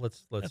 well,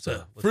 let's That's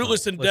a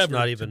fruitless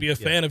endeavor to be a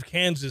fan of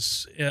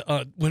Kansas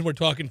when we're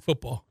talking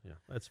football. Yeah,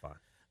 that's fine.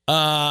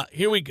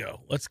 Here we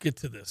go. Let's get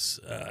to this.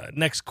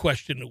 Next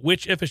question.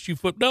 Which FSU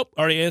Nope,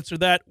 already answered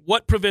that.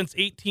 What prevents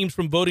 8 teams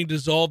from voting to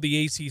dissolve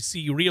the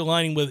ACC,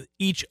 realigning with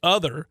each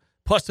other,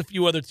 plus a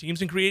few other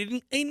teams, and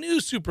creating a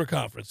new super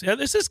conference? Yeah,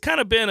 this has kind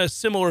of been a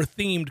similar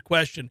themed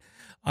question.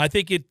 I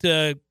think it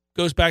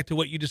goes back to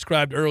what you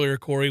described earlier,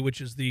 Corey,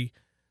 which is the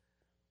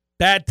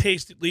bad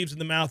taste it leaves in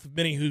the mouth of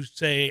many who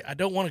say, I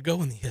don't want to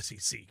go in the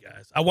SEC,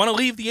 guys. I want to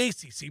leave the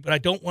ACC, but I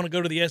don't want to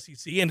go to the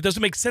SEC, and it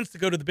doesn't make sense to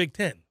go to the Big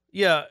Ten.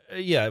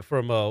 Yeah,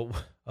 from a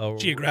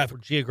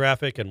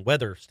geographic and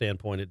weather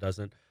standpoint, it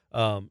doesn't.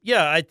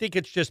 I think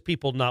it's just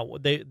people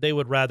they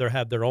would rather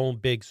have their own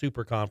big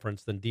super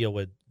conference than deal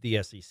with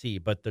the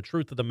SEC. But the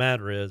truth of the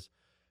matter is,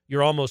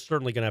 you're almost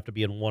certainly going to have to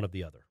be in one or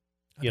the other.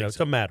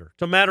 To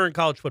matter in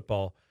college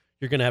football,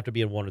 you're going to have to be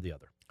in one or the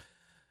other.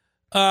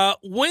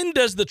 When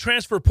does the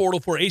transfer portal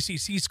for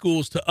ACC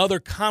schools to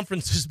other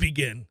conferences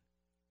begin?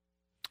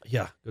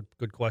 Yeah,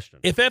 good question.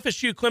 If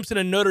FSU, Clemson,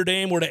 and Notre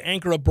Dame were to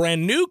anchor a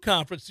brand new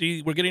conference,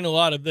 we're getting a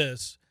lot of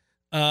this.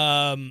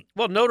 Well,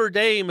 Notre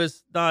Dame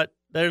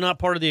they're not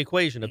part of the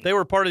equation. If they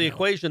were part of the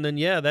equation, then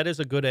that is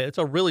it's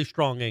a really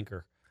strong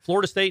anchor.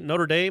 Florida State,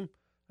 Notre Dame,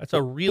 that's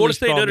a really Florida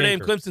State, strong Notre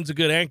anchor. Dame, Clemson's a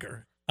good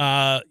anchor.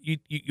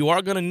 You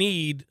are going to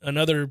need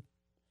another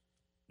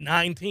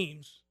 9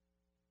 teams.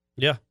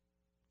 Yeah.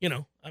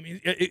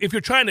 If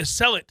you're trying to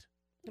sell it,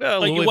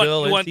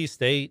 Louisville, NC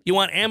State. You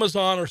want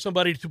Amazon or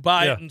somebody to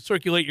buy it and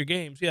circulate your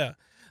games. Yeah.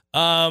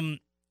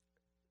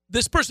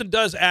 This person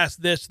does ask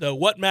this, though.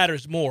 What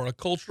matters more, a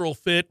cultural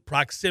fit,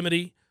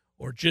 proximity,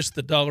 or just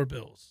the dollar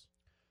bills?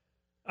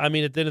 At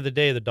the end of the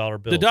day, the dollar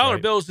bills. The dollar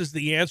bills is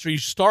the answer. You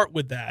start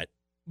with that.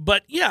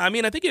 But,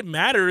 I think it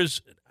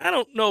matters. I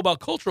don't know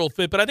about cultural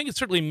fit, but I think it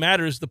certainly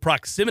matters the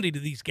proximity to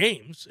these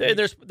games. And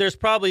there's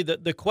probably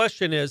the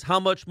question is, how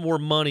much more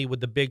money would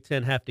the Big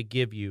Ten have to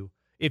give you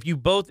if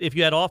you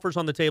had offers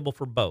on the table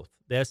for both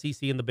the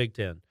SEC and the Big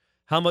Ten?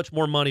 How much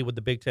more money would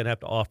the Big Ten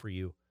have to offer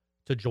you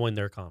to join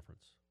their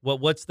conference?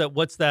 What's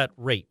that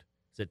rate?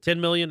 Is it $10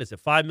 million? Is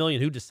it $5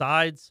 million? Who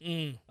decides?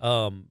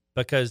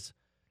 Because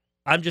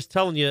I'm just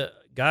telling you,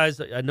 guys,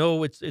 I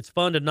know it's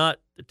fun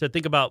to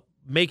think about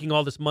making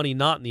all this money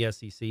not in the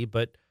SEC,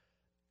 but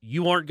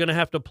you aren't going to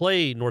have to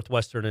play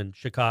Northwestern in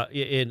Chicago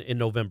in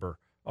November,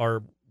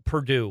 or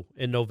Purdue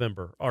in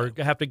November, or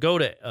have to go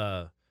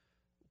to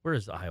where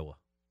is Iowa?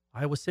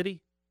 Iowa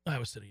City?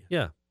 Iowa City.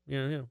 Yeah.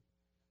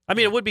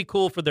 It would be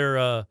cool for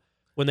their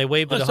when they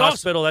wave to the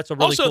hospital. That's a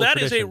really cool that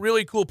tradition. is a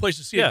really cool place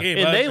to see a game.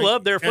 And they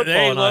love their football.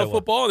 They in love Iowa.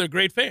 football, and they're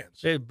great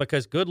fans.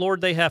 Because good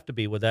Lord, they have to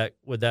be with that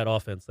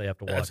offense. They have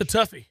to watch. That's a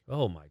toughie.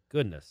 Oh my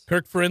goodness.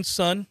 Kirk Ferentz'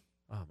 son.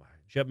 Oh my.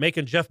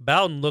 Making Jeff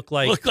Bowden look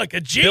like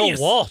a genius.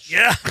 Bill Walsh.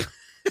 Yeah.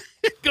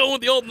 Going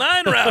with the old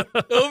 9 route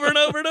over and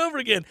over and over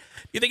again. Do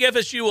you think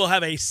FSU will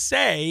have a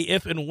say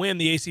if and when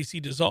the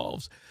ACC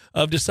dissolves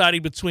of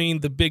deciding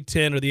between the Big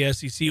Ten or the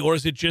SEC, or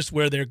is it just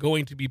where they're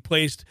going to be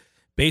placed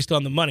based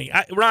on the money?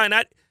 Ryan,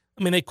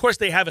 of course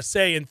they have a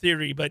say in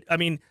theory, but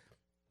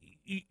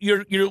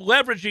you're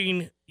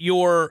leveraging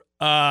your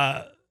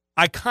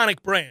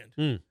iconic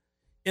brand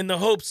in the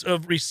hopes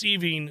of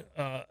receiving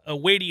a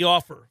weighty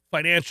offer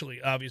financially,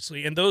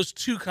 obviously, and those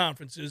 2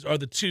 conferences are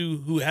the 2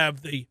 who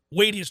have the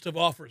weightiest of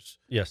offers.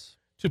 Yes.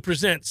 To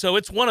present. So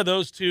it's one of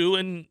those 2,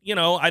 and,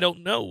 I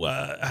don't know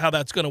how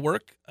that's going to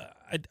work.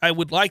 I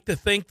would like to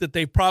think that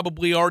they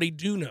probably already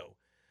do know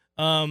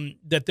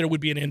that there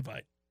would be an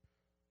invite.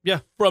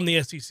 Yeah. From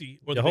the SEC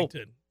or the Big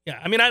Ten. Yeah,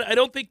 I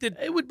don't think that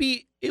it would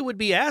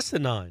be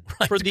asinine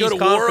for these go to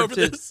conferences, war over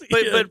this.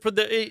 but for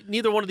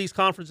neither one of these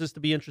conferences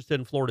to be interested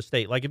in Florida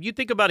State. Like, if you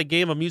think about a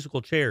game of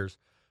musical chairs,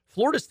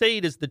 Florida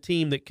State is the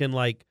team that can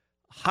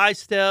high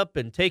step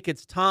and take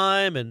its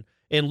time and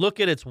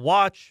look at its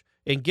watch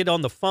and get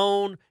on the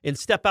phone and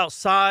step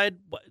outside.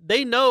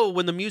 They know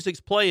when the music's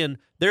playing,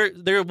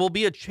 there will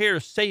be a chair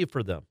saved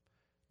for them.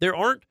 There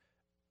aren't,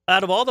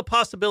 out of all the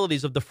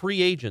possibilities of the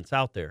free agents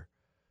out there,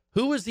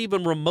 who is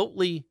even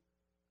remotely.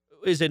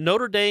 Is it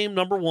Notre Dame,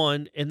 number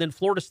 1, and then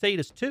Florida State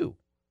is 2?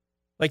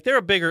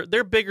 They're bigger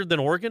than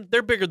Oregon.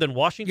 They're bigger than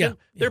Washington.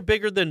 Yeah. They're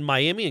bigger than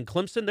Miami and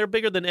Clemson. They're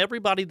bigger than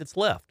everybody that's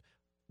left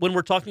when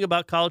we're talking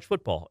about college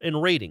football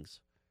and ratings.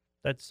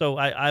 That's so.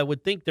 I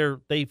would think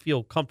they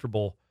feel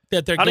comfortable.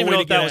 That they're I don't even going know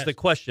to if that get was the asked.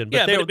 question, but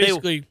Yeah, they, but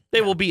basically,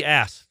 they will be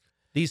asked.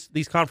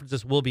 These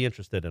conferences will be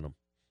interested in them.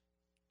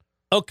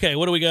 Okay,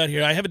 what do we got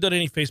here? I haven't done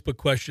any Facebook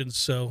questions,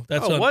 so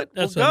that's on. What?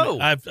 That's Well, on go.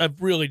 me.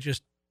 I've really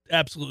just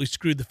absolutely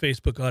screwed the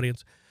Facebook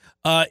audience.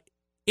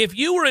 If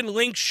you were in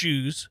Link's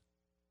shoes,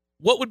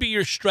 what would be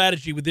your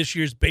strategy with this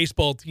year's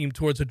baseball team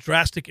towards a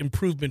drastic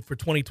improvement for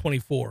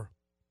 2024?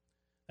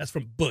 That's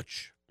from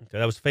Butch. Okay,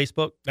 that was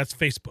Facebook. That's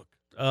Facebook.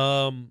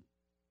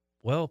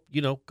 Well,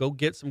 go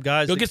get some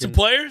guys. Go that get some can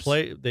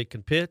players? They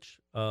can pitch.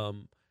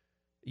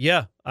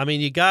 Yeah. I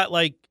mean, you got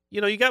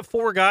you got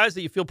 4 guys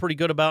that you feel pretty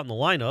good about in the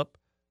lineup,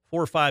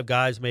 4 or 5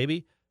 guys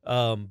maybe.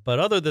 But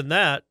other than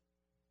that,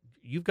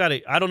 you've got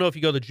to. I don't know if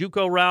you go the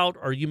JUCO route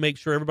or you make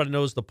sure everybody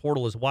knows the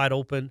portal is wide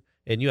open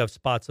and you have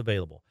spots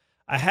available.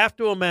 I have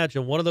to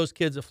imagine one of those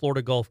kids at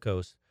Florida Gulf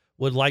Coast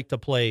would like to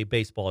play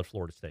baseball at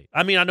Florida State.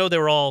 I mean, I know they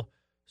were all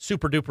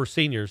super duper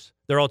seniors.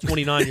 They're all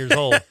 29 years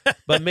old,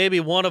 but maybe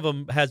one of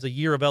them has a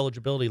year of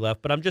eligibility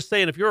left. But I'm just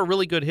saying, if you're a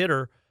really good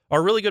hitter or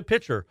a really good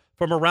pitcher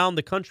from around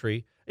the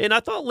country, and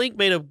I thought Link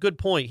made a good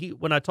point.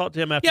 When I talked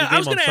to him after the game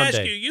on Sunday. I was going to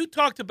ask you. You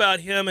talked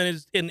about him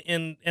and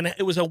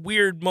it was a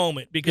weird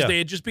moment because they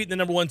had just beaten the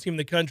number 1 team in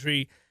the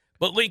country,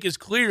 but Link is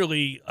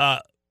clearly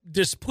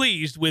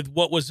displeased with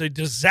what was a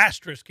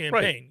disastrous campaign.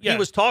 Right. Yeah. He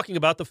was talking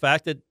about the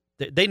fact that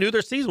they knew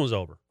their season was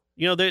over.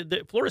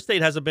 Florida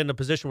State hasn't been in a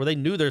position where they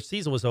knew their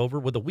season was over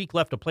with a week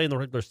left to play in the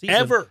regular season.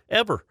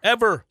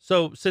 Ever.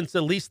 So since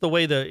at least the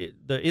way the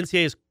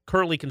NCAA is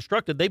currently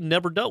constructed, they've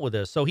never dealt with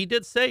this. So he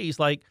did say, he's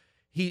like,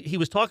 he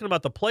was talking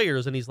about the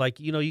players, and he's like,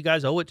 you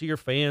guys owe it to your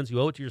fans, you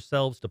owe it to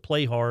yourselves to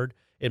play hard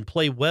and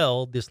play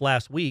well this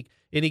last week.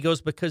 And he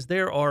goes, because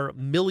there are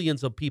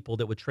millions of people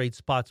that would trade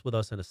spots with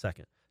us in a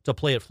second to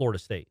play at Florida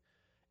State.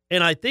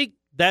 And I think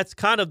that's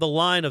kind of the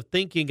line of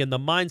thinking and the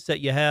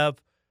mindset you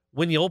have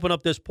when you open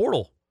up this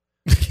portal.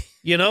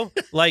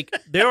 Like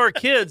there are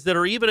kids that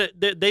are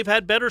they've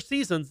had better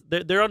seasons.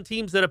 They're on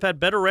teams that have had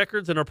better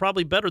records and are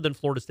probably better than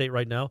Florida State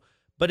right now.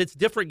 But it's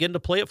different getting to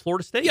play at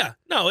Florida State. Yeah,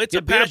 no, it's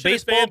a being a passionate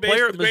baseball fan base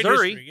player with at great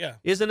Missouri history,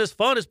 isn't as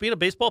fun as being a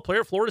baseball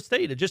player at Florida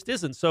State. It just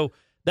isn't. So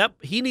that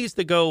he needs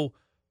to go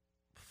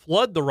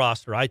flood the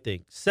roster. I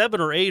think 7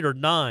 or 8 or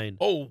 9.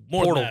 Oh,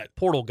 more than that.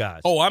 Portal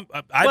guys. Oh, well,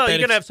 you're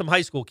gonna have some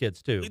high school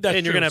kids too, That's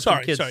and you're true. gonna have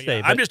some kids stay.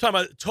 Yeah. I'm just talking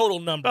about total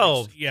numbers.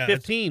 Oh, yeah,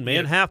 15,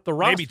 man, half the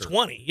roster, maybe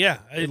 20. Yeah,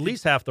 at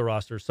least half the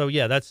roster. So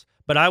yeah, that's.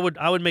 But I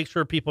would make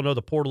sure people know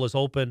the portal is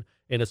open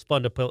and it's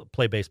fun to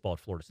play baseball at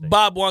Florida State.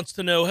 Bob wants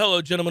to know,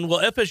 hello, gentlemen, will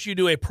FSU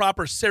do a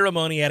proper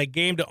ceremony at a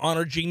game to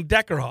honor Gene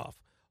Deckerhoff?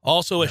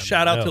 Also, a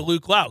shout-out to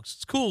Luke Laux.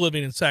 It's cool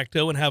living in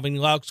Sacto and having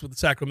Laux with the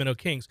Sacramento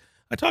Kings.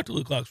 I talked to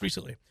Luke Laux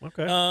recently.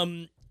 Okay.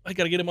 I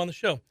got to get him on the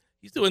show.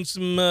 He's doing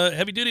some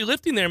heavy-duty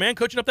lifting there, man,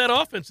 coaching up that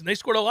offense, and they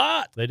scored a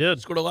lot. They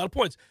did. Scored a lot of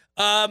points.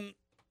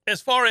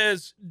 As far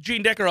as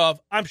Gene Deckerhoff,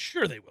 I'm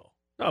sure they will.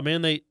 Oh,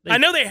 man, I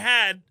know they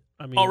had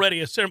already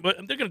a ceremony,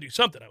 but they're going to do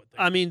something, I would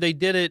think. I mean, they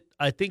did it.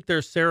 I think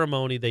their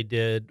ceremony they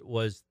did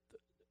was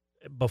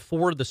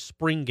before the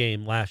spring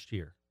game last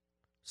year,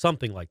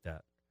 something like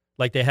that.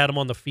 Like they had them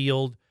on the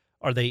field.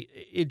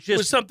 It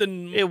was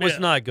something. It was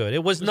not good.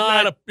 It was it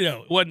not.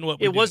 It wasn't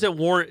what. It wasn't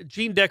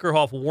Gene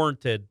Deckerhoff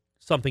warranted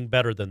something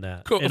better than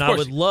that, and I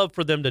would love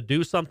for them to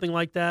do something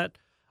like that.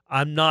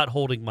 I'm not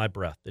holding my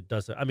breath. It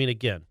doesn't. I mean,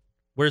 again,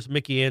 where's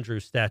Mickey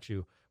Andrews'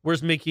 statue?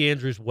 Where's Mickey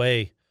Andrews'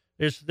 way?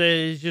 It's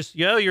just,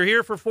 you're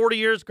here for 40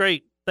 years.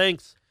 Great.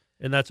 Thanks.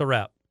 And that's a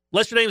wrap.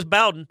 Unless your name's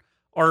Bowden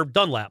or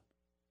Dunlap.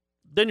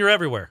 Then you're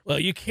everywhere. Well,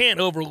 you can't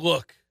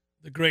overlook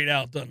the great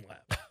Al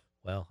Dunlap.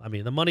 Well, I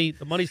mean, the money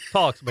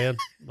talks, man.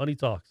 Money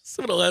talks.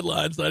 Seminole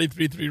Headlines,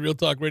 93.3 Real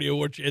Talk Radio,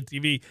 War Chant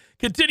TV.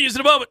 Continues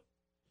in a moment.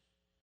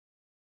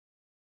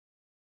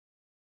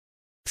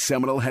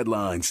 Seminole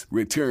Headlines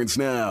returns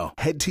now.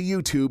 Head to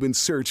YouTube and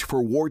search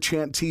for War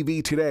Chant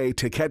TV today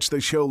to catch the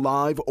show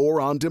live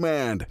or on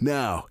demand.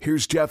 Now,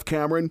 here's Jeff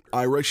Cameron,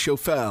 Ira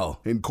Schofel,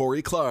 and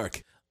Corey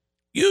Clark.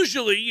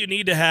 Usually, you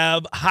need to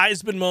have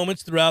Heisman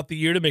moments throughout the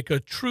year to make a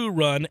true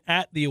run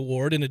at the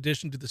award, in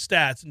addition to the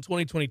stats. In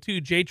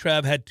 2022,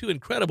 J-Trav had 2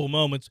 incredible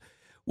moments.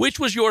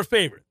 Which was your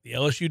favorite? The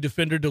LSU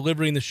defender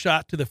delivering the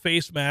shot to the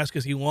face mask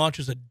as he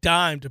launches a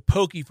dime to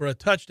Pokey for a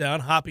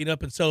touchdown, hopping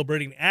up and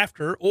celebrating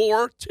after,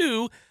 or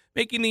 2,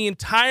 making the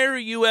entire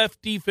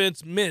UF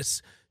defense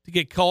miss to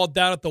get called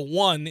down at the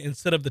 1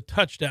 instead of the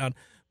touchdown.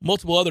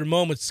 Multiple other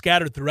moments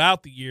scattered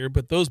throughout the year,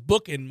 but those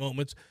bookend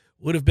moments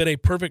would have been a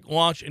perfect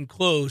launch and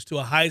close to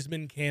a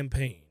Heisman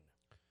campaign.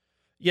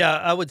 Yeah,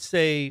 I would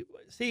say,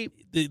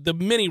 the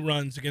mini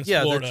runs against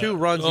Florida. The 2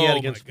 runs he had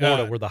against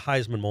Florida were the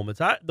Heisman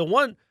moments.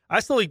 I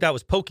still think that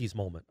was Pokey's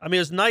moment. I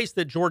mean, it's nice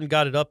that Jordan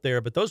got it up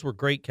there, but those were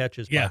great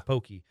catches by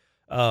Pokey.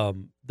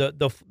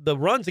 The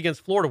runs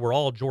against Florida were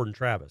all Jordan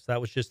Travis. That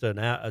was just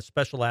a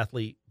special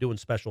athlete doing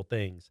special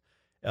things.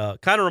 Kind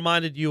of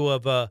reminded you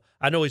of,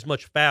 I know he's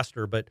much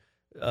faster, but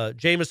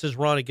Jameis's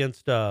run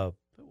against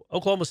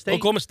Oklahoma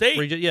State.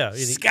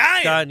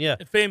 Sky, yeah.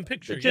 Famed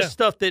picture. Just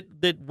stuff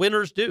that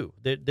winners do,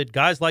 that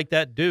guys like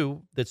that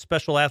do, that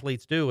special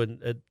athletes do,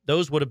 and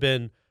those would have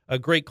been a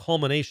great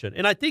culmination.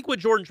 And I think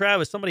with Jordan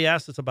Travis, somebody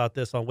asked us about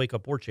this on Wake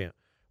Up War Chant,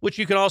 which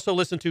you can also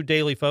listen to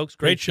daily, folks.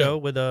 Great show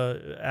with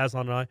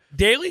Aslan and I.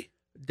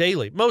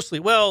 Daily, mostly.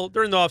 Well,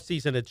 during the off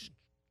season, it's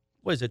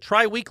what is it?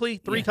 Tri-weekly,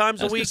 3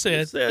 times a week.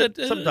 Sometimes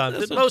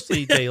it's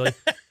mostly daily.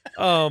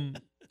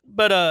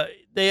 But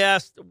they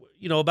asked,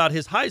 about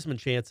his Heisman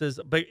chances,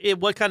 but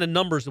what kind of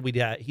numbers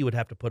he would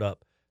have to put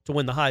up to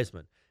win the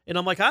Heisman. And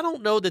I'm like, I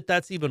don't know that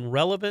that's even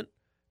relevant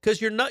because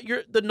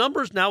the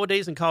numbers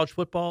nowadays in college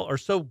football are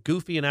so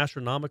goofy and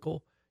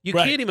astronomical. You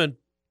can't even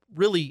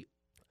really.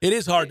 It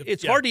is hard.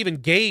 It's hard to even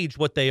gauge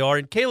what they are.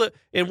 And Caleb,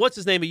 and what's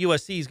his name at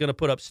USC is going to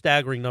put up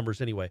staggering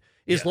numbers anyway.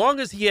 As long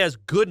as he has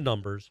good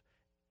numbers,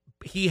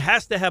 he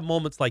has to have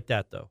moments like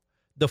that, though.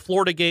 The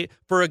Florida game,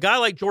 for a guy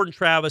like Jordan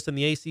Travis in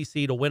the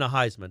ACC to win a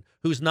Heisman,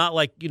 who's not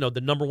like,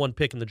 the number 1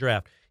 pick in the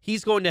draft,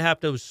 he's going to have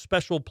those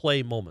special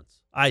play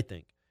moments, I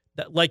think.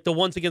 That, like the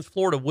ones against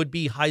Florida would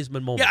be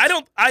Heisman moments.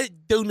 Yeah, I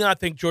do not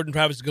think Jordan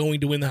Travis is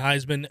going to win the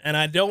Heisman, and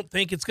I don't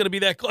think it's going to be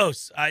that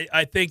close.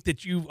 I think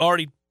that you've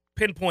already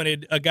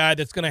pinpointed a guy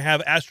that's going to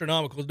have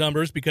astronomical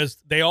numbers because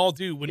they all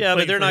do. But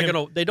they're not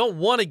going to. They don't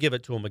want to give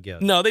it to him again.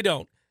 No, they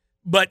don't.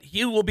 But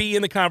he will be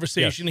in the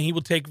conversation, and he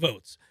will take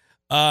votes.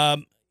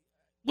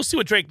 We'll see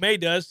what Drake May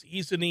does.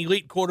 He's an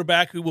elite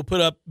quarterback who will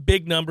put up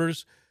big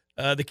numbers.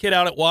 The kid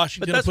out at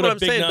Washington will put up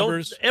big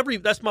numbers.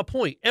 That's my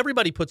point.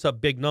 Everybody puts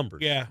up big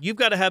numbers. Yeah, you've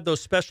got to have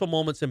those special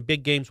moments in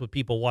big games with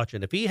people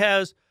watching. If he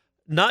has.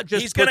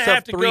 He's going to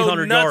have to go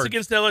nuts yards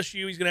against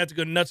LSU. He's going to have to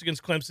go nuts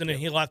against Clemson, and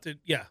he'll have to,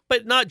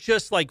 But not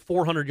just like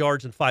 400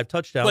 yards and 5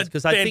 touchdowns,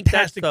 because I think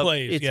that's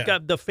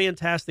got the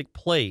fantastic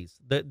plays,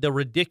 the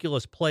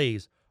ridiculous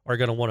plays are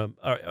going to want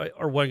to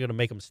are going to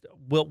make him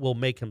will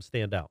make him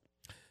stand out.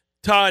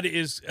 Todd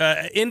is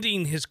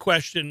ending his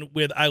question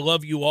with "I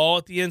love you all"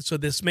 at the end, so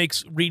this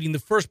makes reading the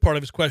first part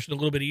of his question a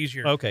little bit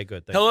easier. Okay,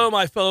 good. Hello,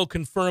 my fellow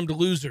confirmed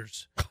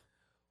losers.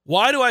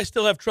 Why do I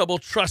still have trouble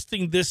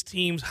trusting this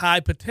team's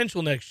high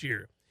potential next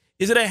year?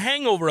 Is it a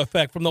hangover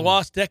effect from the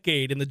lost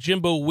decade and the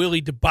Jimbo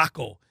Willie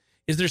debacle?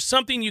 Is there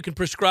something you can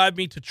prescribe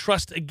me to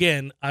trust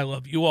again? I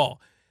love you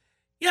all.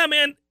 Yeah,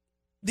 man,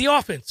 the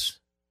offense.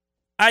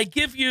 I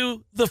give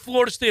you the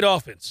Florida State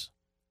offense,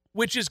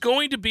 which is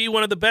going to be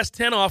one of the best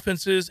 10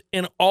 offenses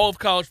in all of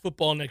college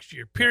football next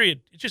year,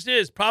 period. It just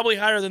is. Probably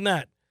higher than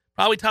that.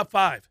 Probably top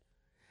 5.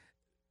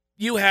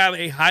 You have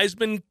a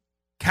Heisman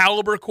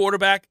caliber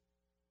quarterback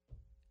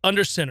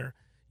under center.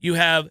 You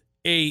have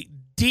a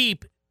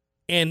deep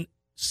and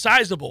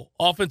sizable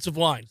offensive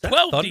line. Is that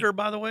 12 Thunder, deep.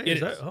 by the way?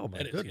 It is. Oh, my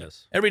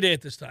goodness. Yeah. Every day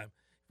at this time.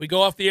 We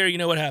go off the air, you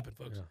know what happened,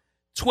 folks. Yeah.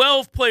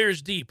 12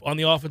 players deep on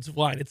the offensive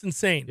line. It's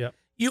insane. Yep.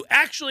 You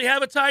actually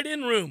have a tight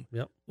end room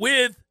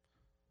with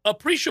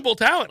appreciable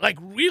talent, like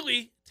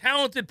really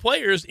talented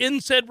players in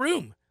said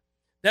room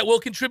that will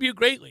contribute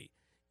greatly.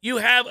 You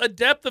have a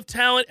depth of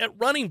talent at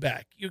running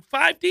back. You're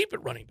 5 deep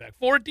at running back,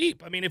 4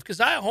 deep. I mean, if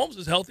Keziah Holmes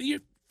is healthy, you're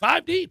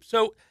 5 deep.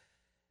 So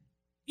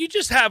you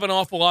just have an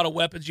awful lot of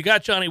weapons. You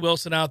got Johnny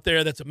Wilson out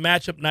there. That's a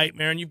matchup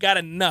nightmare, and you've got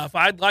enough.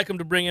 I'd like them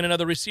to bring in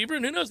another receiver,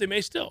 and who knows, they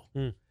may still.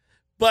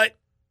 But,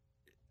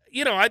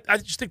 I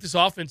just think this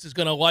offense is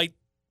going to light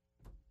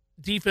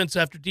defense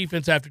after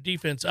defense after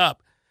defense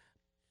up.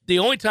 The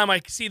only time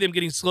I see them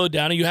getting slowed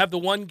down, and you have the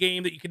one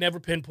game that you can never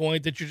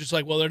pinpoint that you're just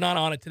like, well, they're not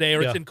on it today,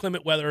 or it's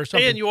inclement weather or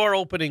something. And you are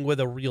opening with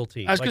a real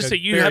team. I was going to say,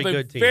 you have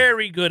a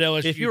very good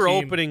LSU team. If you're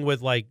opening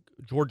with, like,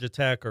 Georgia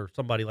Tech or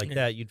somebody like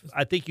that,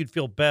 I think you'd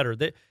feel better.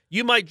 That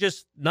you might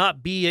just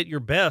not be at your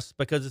best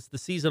because it's the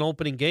season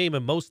opening game,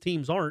 and most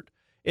teams aren't,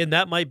 and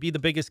that might be the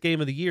biggest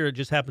game of the year. It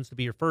just happens to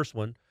be your first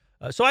one.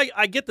 So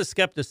I get the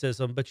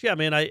skepticism, but, yeah,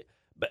 man,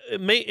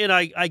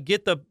 I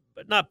get the –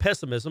 not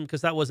pessimism,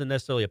 because that wasn't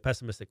necessarily a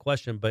pessimistic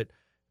question, but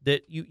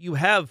that you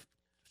have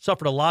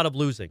suffered a lot of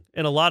losing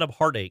and a lot of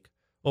heartache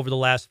over the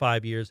last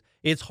 5 years.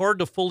 It's hard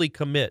to fully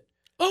commit.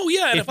 Oh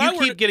yeah, and if you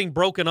keep getting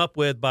broken up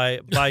with by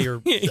your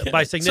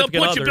by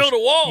significant others, you build a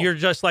wall. You're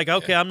just like,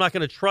 okay, I'm not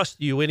going to trust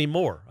you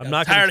anymore. I'm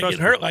not tired of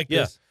getting hurt like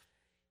this.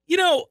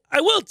 I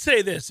will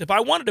say this: if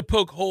I wanted to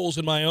poke holes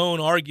in my own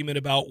argument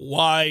about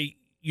why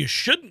you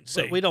shouldn't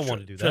say, we don't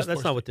want to do that.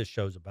 That's not what this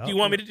show's about. Do you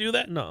want me to do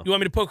that? No. You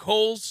want me to poke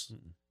holes?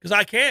 Because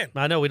I can.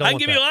 I know we don't. I can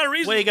give you a lot of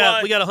reasons. We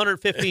got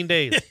 115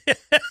 days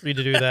for you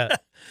to do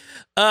that.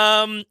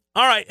 All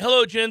right,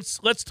 hello, gents.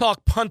 Let's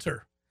talk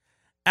punter.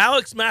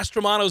 Alex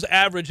Mastromano's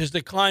average has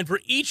declined for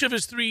each of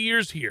his 3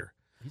 years here.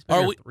 He's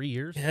been here 3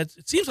 years? Yeah,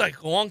 it seems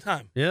like a long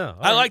time. Yeah.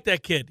 I like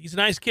that kid. He's a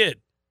nice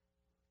kid.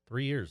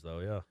 3 years, though,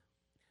 yeah.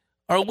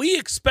 Are we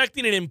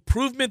expecting an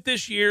improvement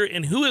this year,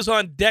 and who is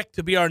on deck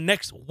to be our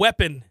next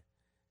weapon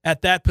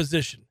at that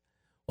position?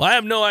 Well, I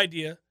have no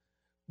idea,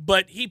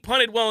 but he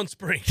punted well in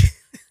spring.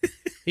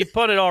 He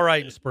punted all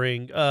right in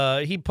spring.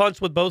 He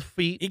punts with both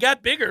feet. He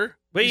got bigger.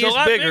 But he's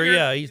bigger,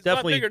 yeah. He's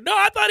definitely bigger. No,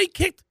 I thought he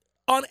kicked,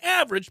 on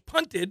average,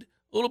 punted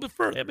a little bit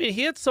further. I mean,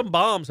 he hit some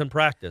bombs in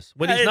practice.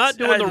 When he's not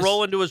doing the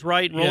roll into his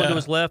right and roll into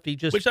his left, he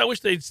just... Which I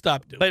wish they'd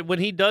stop doing. But when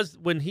he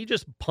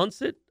just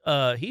punts it,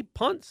 he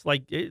punts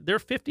like they're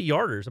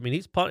 50-yarders. I mean,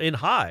 he's punting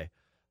high.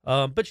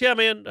 But, yeah,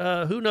 man,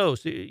 who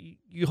knows?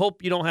 You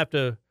hope you don't have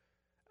to...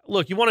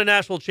 look, you won a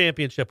national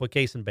championship with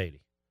Case and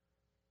Beatty.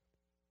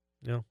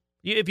 And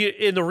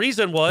the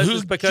reason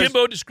is because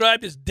Jimbo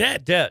described as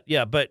dead. Dead,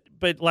 yeah, but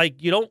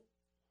like you don't,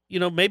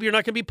 maybe you're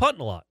not going to be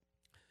punting a lot.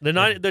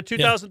 The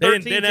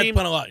 2013 team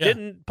punt a lot,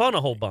 didn't punt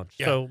a whole bunch,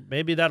 Yeah. so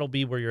maybe that'll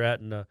be where you're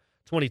at in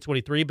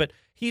 2023. But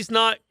he's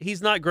not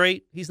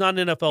great. He's not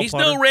an NFL. He's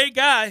punter. no Ray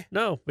Guy.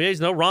 No, he's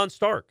no Ron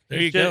Stark.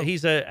 You go.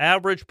 He's an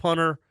average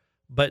punter.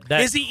 But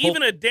that is he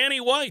even a Danny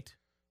White?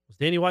 Was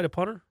Danny White a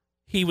punter?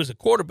 He was a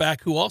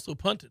quarterback who also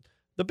punted.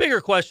 The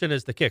bigger question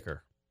is the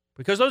kicker,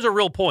 because those are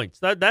real points.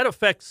 That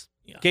affects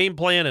game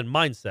plan and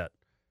mindset.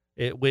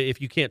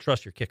 If you can't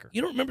trust your kicker.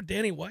 You don't remember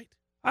Danny White?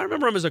 I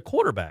remember him as a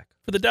quarterback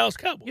For the Dallas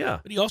Cowboys. Yeah.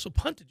 But he also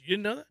punted. You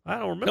didn't know that? I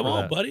don't remember. Come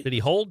on, that. buddy. Did he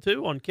hold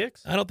too on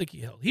kicks? I don't think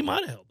he held. He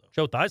might have held, though.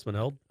 Joe Theismann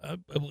held. I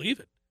believe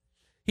it.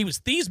 He was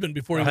Thiesman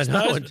before he was I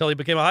know, Theismann. until he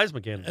became a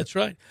Heisman candidate. That's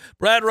right.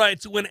 Brad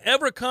writes,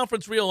 whenever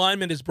conference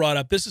realignment is brought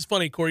up, this is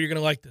funny, Corey, you're going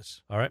to like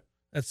this. All right.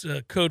 That's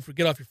code for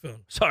get off your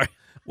phone. Sorry.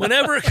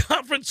 Whenever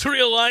conference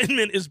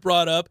realignment is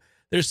brought up,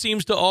 there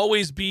seems to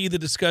always be the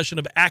discussion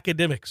of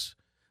academics.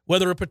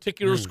 Whether a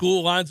particular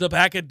school lines up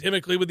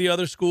academically with the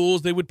other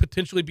schools they would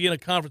potentially be in a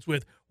conference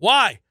with.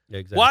 Why?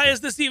 Exactly. Why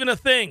is this even a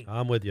thing?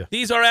 I'm with you.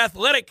 These are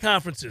athletic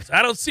conferences.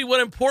 I don't see what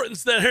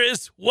importance there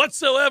is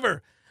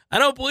whatsoever. I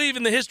don't believe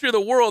in the history of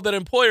the world that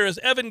employer has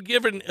ever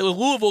given a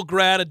Louisville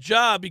grad a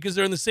job because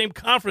they're in the same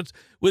conference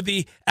with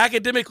the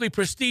academically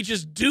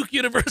prestigious Duke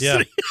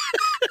University.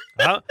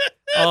 Yeah.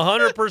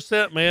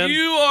 100%, man.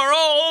 You are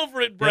all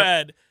over it,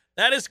 Brad. Yep.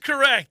 That is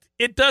correct.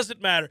 It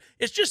doesn't matter.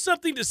 It's just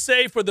something to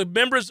say for the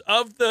members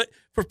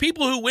for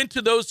people who went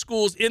to those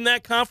schools in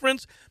that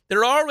conference.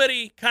 They're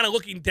already kind of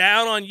looking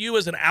down on you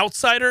as an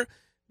outsider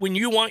when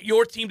you want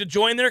your team to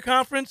join their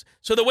conference.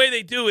 So the way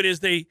they do it is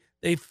they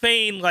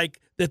feign like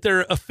that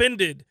they're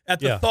offended at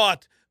the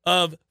thought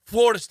of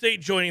Florida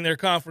State joining their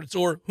conference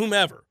or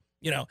whomever,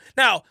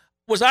 Now,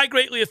 was I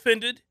greatly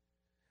offended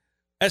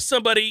as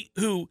somebody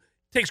who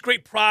takes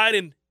great pride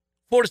in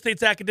Florida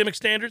State's academic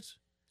standards?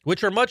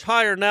 Which are much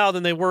higher now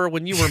than they were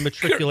when you were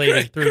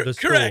matriculating through the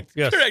school. Correct.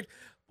 Yes. Correct.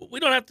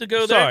 We don't have to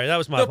go there. Sorry, that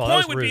was my fault. The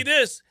point would be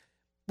this.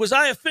 Was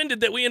I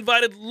offended that we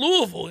invited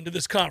Louisville into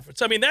this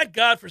conference? I mean, that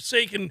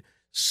godforsaken,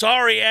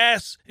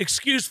 sorry-ass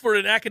excuse for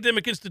an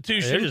academic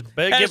institution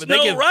has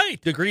no right.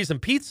 Degrees in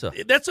pizza.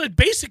 That's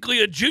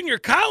basically a junior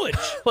college.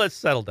 Let's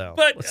settle down.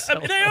 But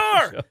they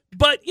are.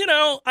 But,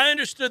 I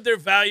understood their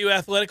value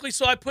athletically,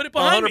 so I put it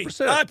behind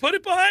 100%. me. I put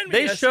it behind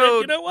me. They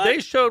showed, they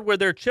showed where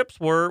their chips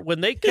were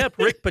when they kept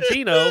Rick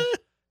Pitino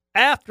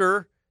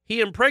after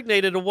he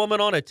impregnated a woman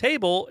on a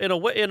table in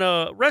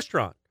a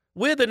restaurant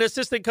with an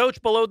assistant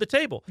coach below the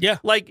table. Yeah.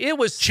 Like it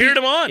was cheered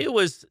him on. It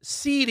was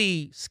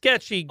seedy,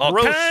 sketchy, all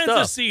gross kinds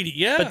stuff. Of seedy,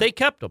 yeah. But they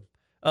kept him.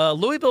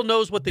 Louisville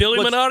knows what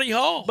Billy Minotti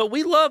Hall. But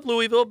we love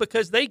Louisville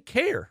because they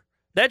care.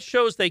 That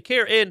shows they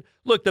care. And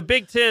look, the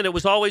Big Ten, it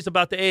was always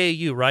about the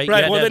AAU, right?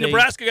 Right. Well, then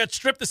Nebraska got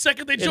stripped the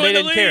second they joined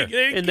the league. Care.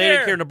 They didn't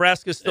care.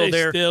 Nebraska's still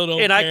there. Still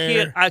don't and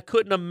care. I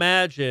couldn't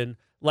imagine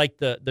like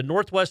the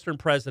Northwestern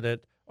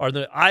president or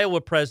the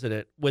Iowa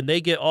president when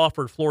they get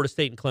offered Florida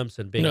State and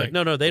Clemson being like,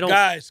 no, they don't.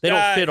 They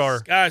don't fit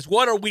our guys.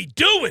 What are we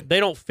doing? They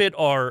don't fit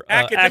our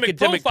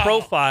academic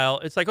profile.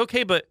 It's like,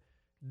 okay, but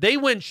they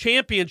win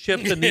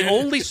championships in the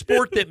only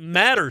sport that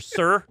matters,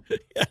 sir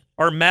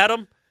or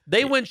madam.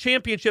 They win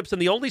championships in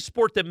the only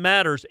sport that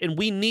matters, and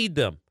we need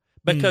them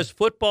because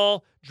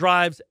football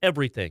drives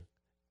everything.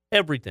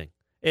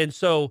 And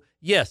so,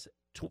 yes,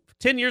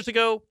 10 years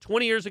ago,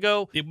 20 years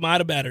ago, it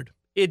might have mattered.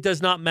 It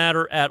does not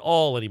matter at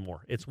all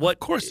anymore. It's what, of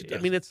course it does.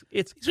 I mean, it's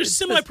just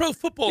semi-pro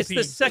football. It's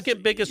the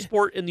second biggest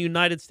sport in the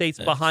United States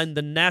behind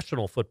the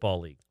National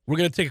Football League. We're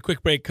going to take a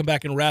quick break, come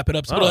back and wrap it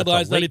up. Seminole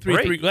Headlines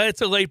 93.3. Well,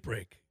 it's a late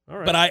break, all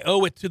right. But I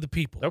owe it to the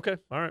people. Okay,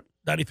 all right.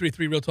 93.3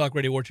 Real Talk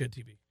Radio, War Chant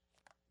TV.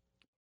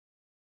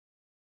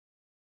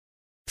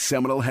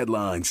 Seminole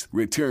Headlines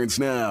returns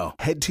now.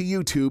 Head to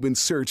YouTube and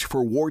search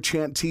for War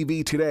Chant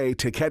TV today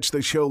to catch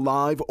the show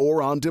live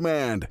or on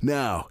demand.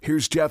 Now,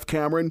 here's Jeff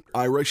Cameron,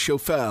 Ira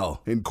Schofel,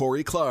 and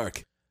Corey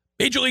Clark.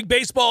 Major League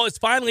Baseball is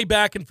finally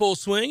back in full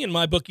swing, and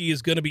MyBookie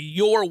is going to be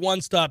your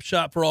one-stop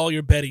shop for all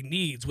your betting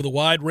needs. With a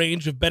wide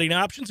range of betting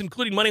options,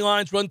 including money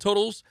lines, run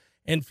totals,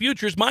 and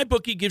futures,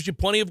 MyBookie gives you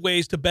plenty of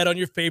ways to bet on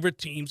your favorite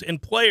teams and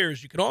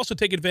players. You can also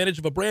take advantage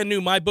of a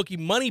brand-new MyBookie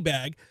Money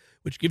Bag,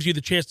 which gives you the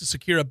chance to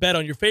secure a bet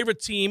on your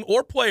favorite team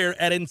or player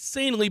at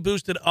insanely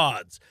boosted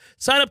odds.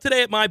 Sign up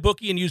today at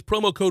MyBookie and use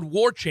promo code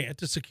WARCHANT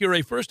to secure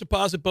a first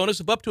deposit bonus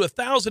of up to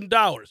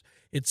 $1,000.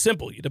 It's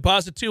simple. You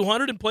deposit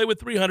 $200 and play with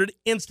 $300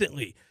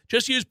 instantly.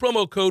 Just use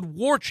promo code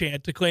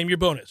WARCHANT to claim your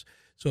bonus.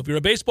 So if you're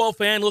a baseball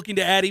fan looking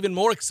to add even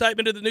more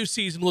excitement to the new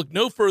season, look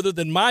no further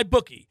than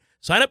MyBookie.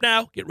 Sign up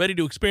now. Get ready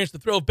to experience the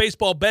thrill of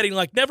baseball betting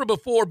like never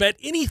before. Bet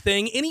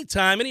anything,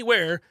 anytime,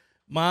 anywhere.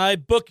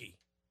 MyBookie.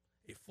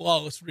 A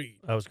flawless read.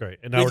 That was great.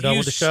 And now we're done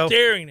with the show.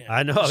 Staring at me.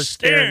 I know. I was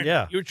staring.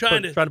 Yeah. You were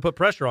trying to put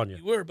pressure on you.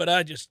 You were, but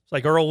I just. It's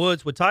like Earl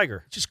Woods with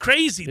Tiger. Just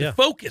crazy. The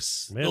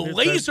focus. Man, the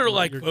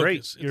laser-like focus.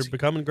 Great. You're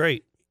becoming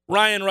great.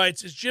 Ryan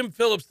writes, is Jim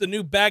Phillips the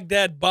new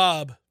Baghdad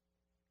Bob?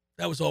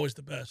 That was always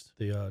the best.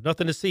 The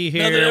nothing to see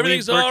here.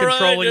 Everything's We're all right.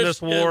 controlling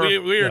this war.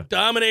 We are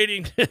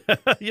dominating.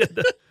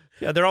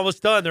 Yeah, they're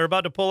almost done. They're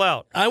about to pull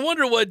out. I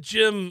wonder what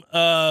Jim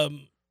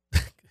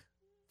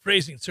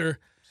phrasing, sir.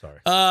 Sorry.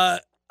 I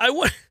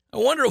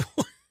wonder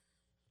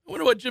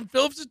what Jim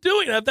Phillips is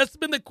doing. That's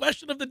been the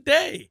question of the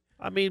day.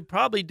 I mean,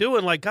 probably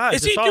doing like guys.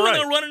 Is he doing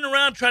the running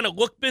around trying to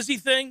look busy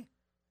thing?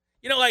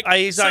 You know, like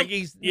he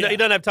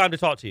doesn't have time to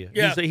talk to you.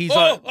 Yeah. He's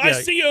I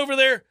see you over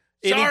there.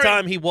 Sorry.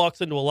 Anytime he walks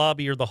into a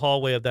lobby or the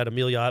hallway of that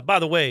Amelia Island. By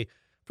the way,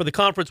 for the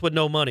conference with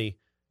no money,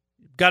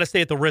 got to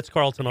stay at the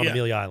Ritz-Carlton on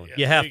Amelia Island.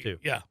 You have to.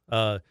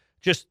 Yeah.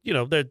 Just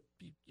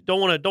don't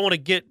want to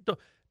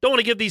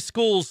give these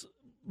schools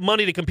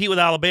money to compete with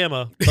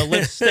Alabama, but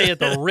let's stay at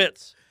the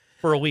Ritz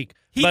for a week.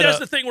 He does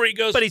the thing where he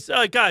goes. But he's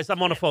guys,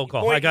 I'm on a phone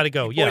call. I got to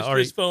go. He points to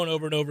his phone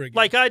over and over again,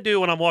 like I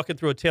do when I'm walking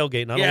through a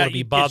tailgate, and I don't want to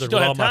be bothered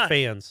with all my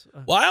fans.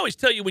 Well, I always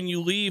tell you when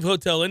you leave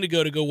Hotel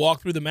Indigo to go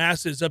walk through the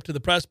masses up to the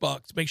press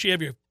box, make sure you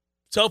have your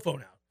cell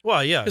phone out.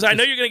 Well, yeah, because I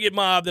know you're going to get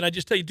mobbed, and I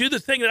just tell you do the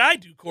thing that I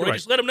do, Corey. Right.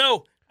 Just let them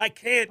know I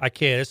can't.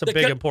 It's a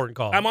big important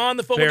call. I'm on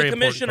the phone with the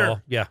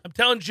commissioner. Yeah, I'm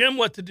telling Jim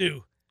what to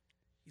do.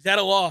 He's at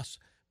a loss.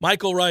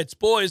 Michael writes,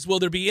 boys, will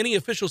there be any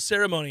official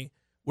ceremony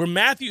where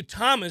Matthew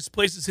Thomas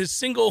places his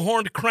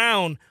single-horned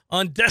crown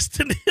on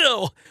Destin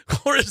Hill,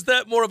 or is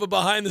that more of a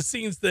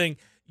behind-the-scenes thing?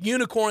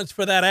 Unicorns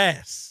for that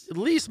ass. At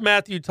least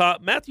Matthew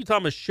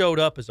Thomas showed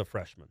up as a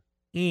freshman,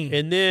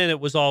 and then it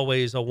was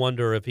always a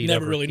wonder if he'd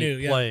never ever really keep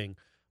knew, playing.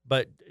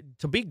 But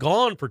to be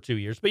gone for 2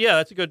 years, but yeah,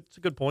 it's a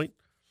good point.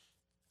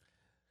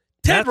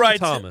 Ted writes,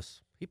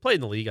 Thomas. He played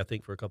in the league, I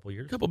think, for a couple of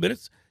years. A couple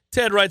minutes.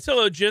 Ted writes,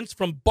 hello, gents,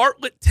 from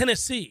Bartlett,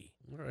 Tennessee.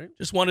 All right.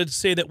 Just wanted to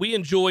say that we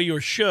enjoy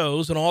your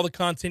shows and all the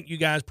content you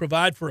guys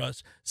provide for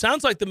us.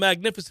 Sounds like the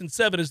Magnificent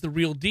Seven is the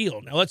real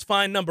deal. Now let's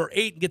find number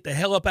 8 and get the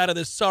hell up out of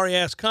this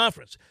sorry-ass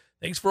conference.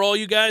 Thanks for all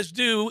you guys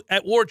do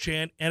at War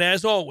Chant, and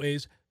as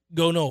always,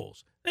 go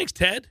Noles. Thanks,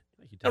 Ted.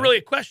 Thank you, Ted. Not really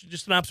a question,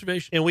 just an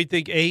observation. And we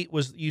think 8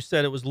 was, you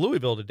said it was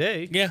Louisville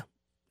today. Yeah.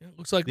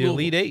 Looks like the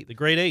Elite 8, the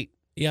Great 8.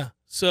 Yeah.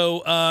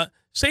 So,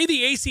 say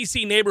the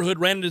ACC neighborhood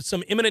ran into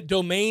some eminent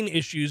domain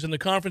issues and the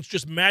conference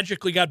just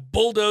magically got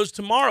bulldozed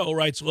tomorrow,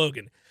 writes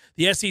Logan.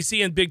 The SEC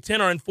and Big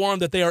Ten are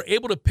informed that they are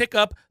able to pick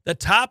up the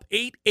top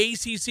 8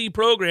 ACC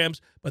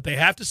programs, but they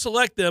have to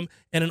select them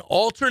in an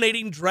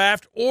alternating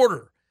draft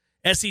order.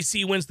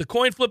 SEC wins the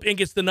coin flip and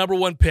gets the number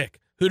 1 pick.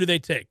 Who do they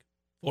take?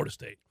 Florida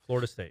State.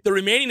 Florida State. The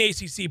remaining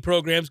ACC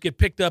programs get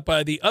picked up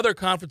by the other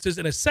conferences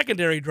in a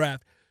secondary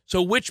draft.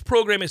 So which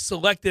program is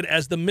selected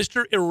as the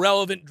Mr.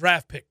 Irrelevant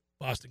draft pick?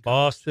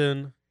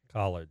 Boston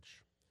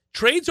College.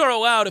 Trades are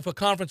allowed if a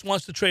conference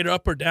wants to trade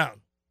up or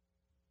down.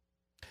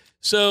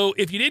 So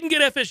if you didn't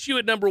get FSU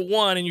at number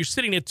 1 and you're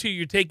sitting at 2,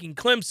 you're taking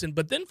Clemson.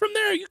 But then from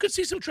there, you could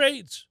see some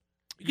trades.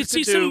 You could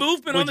see some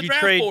movement on the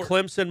draft board. Would you trade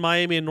Clemson,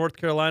 Miami, and North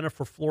Carolina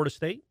for Florida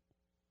State?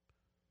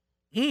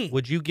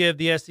 Would you give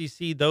the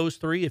SEC those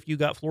 3 if you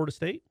got Florida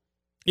State?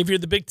 If you're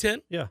the Big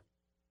Ten? Yeah.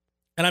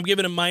 And I'm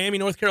giving them Miami,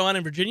 North Carolina,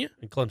 and Virginia?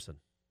 And Clemson.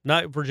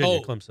 Not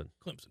Virginia, Clemson.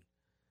 Clemson.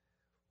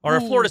 Or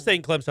Florida State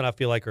and Clemson, I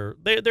feel like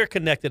they're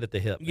connected at the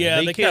hip. Man.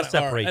 Yeah, they can't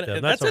separate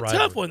them. That's a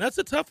tough one. That's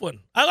a tough one.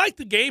 I like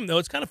the game, though.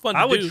 It's kind of fun to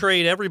do. I would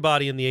trade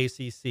everybody in the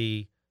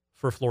ACC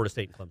for Florida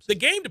State and Clemson. The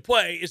game to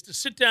play is to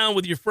sit down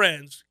with your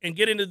friends and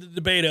get into the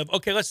debate of,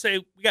 okay, let's say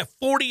we got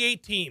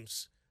 48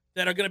 teams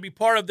that are going to be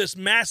part of this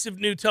massive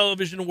new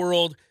television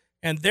world,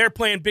 and they're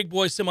playing big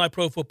boy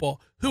semi-pro football.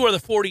 Who are the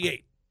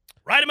 48?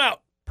 Write them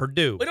out.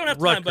 Purdue. We don't have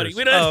time, Rutgers. buddy.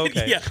 We don't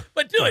okay. Yeah,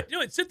 but do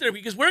it. Sit there,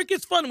 because where it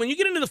gets fun, when you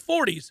get into the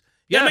 40s,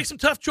 you got to make some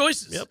tough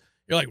choices. Yep.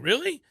 You're like,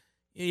 really?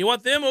 You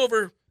want them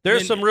over?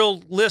 There's some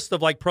real list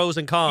of like pros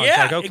and cons.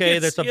 Yeah, like, okay,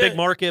 that's a big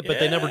market, but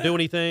they never do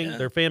anything. Yeah.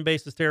 Their fan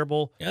base is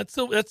terrible. Yeah,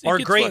 that's Or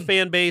great fun.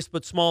 fan base,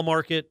 but small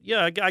market.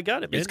 Yeah, I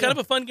got it, man. It's kind of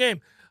a fun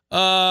game.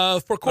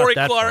 For Corey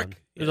Clark. Fun.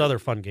 There's other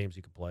fun games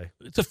you can play.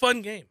 It's a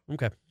fun game.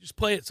 Okay. Just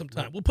play it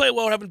sometime. We'll play it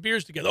while we're having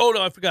beers together. Oh,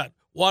 no, I forgot.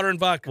 Water and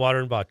vodka. Water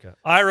and vodka.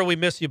 Ira, we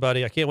miss you,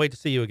 buddy. I can't wait to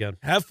see you again.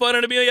 Have fun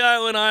on Amelia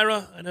Island,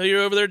 Ira. I know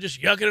you're over there just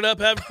yucking it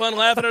up, having fun,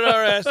 laughing at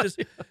our asses.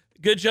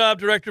 Good job,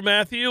 Director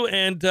Matthew.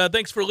 And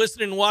thanks for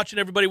listening and watching,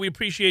 everybody. We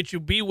appreciate you.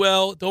 Be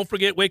well. Don't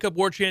forget, Wake Up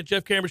War Chant,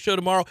 Jeff Cameron Show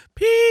tomorrow.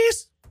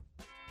 Peace.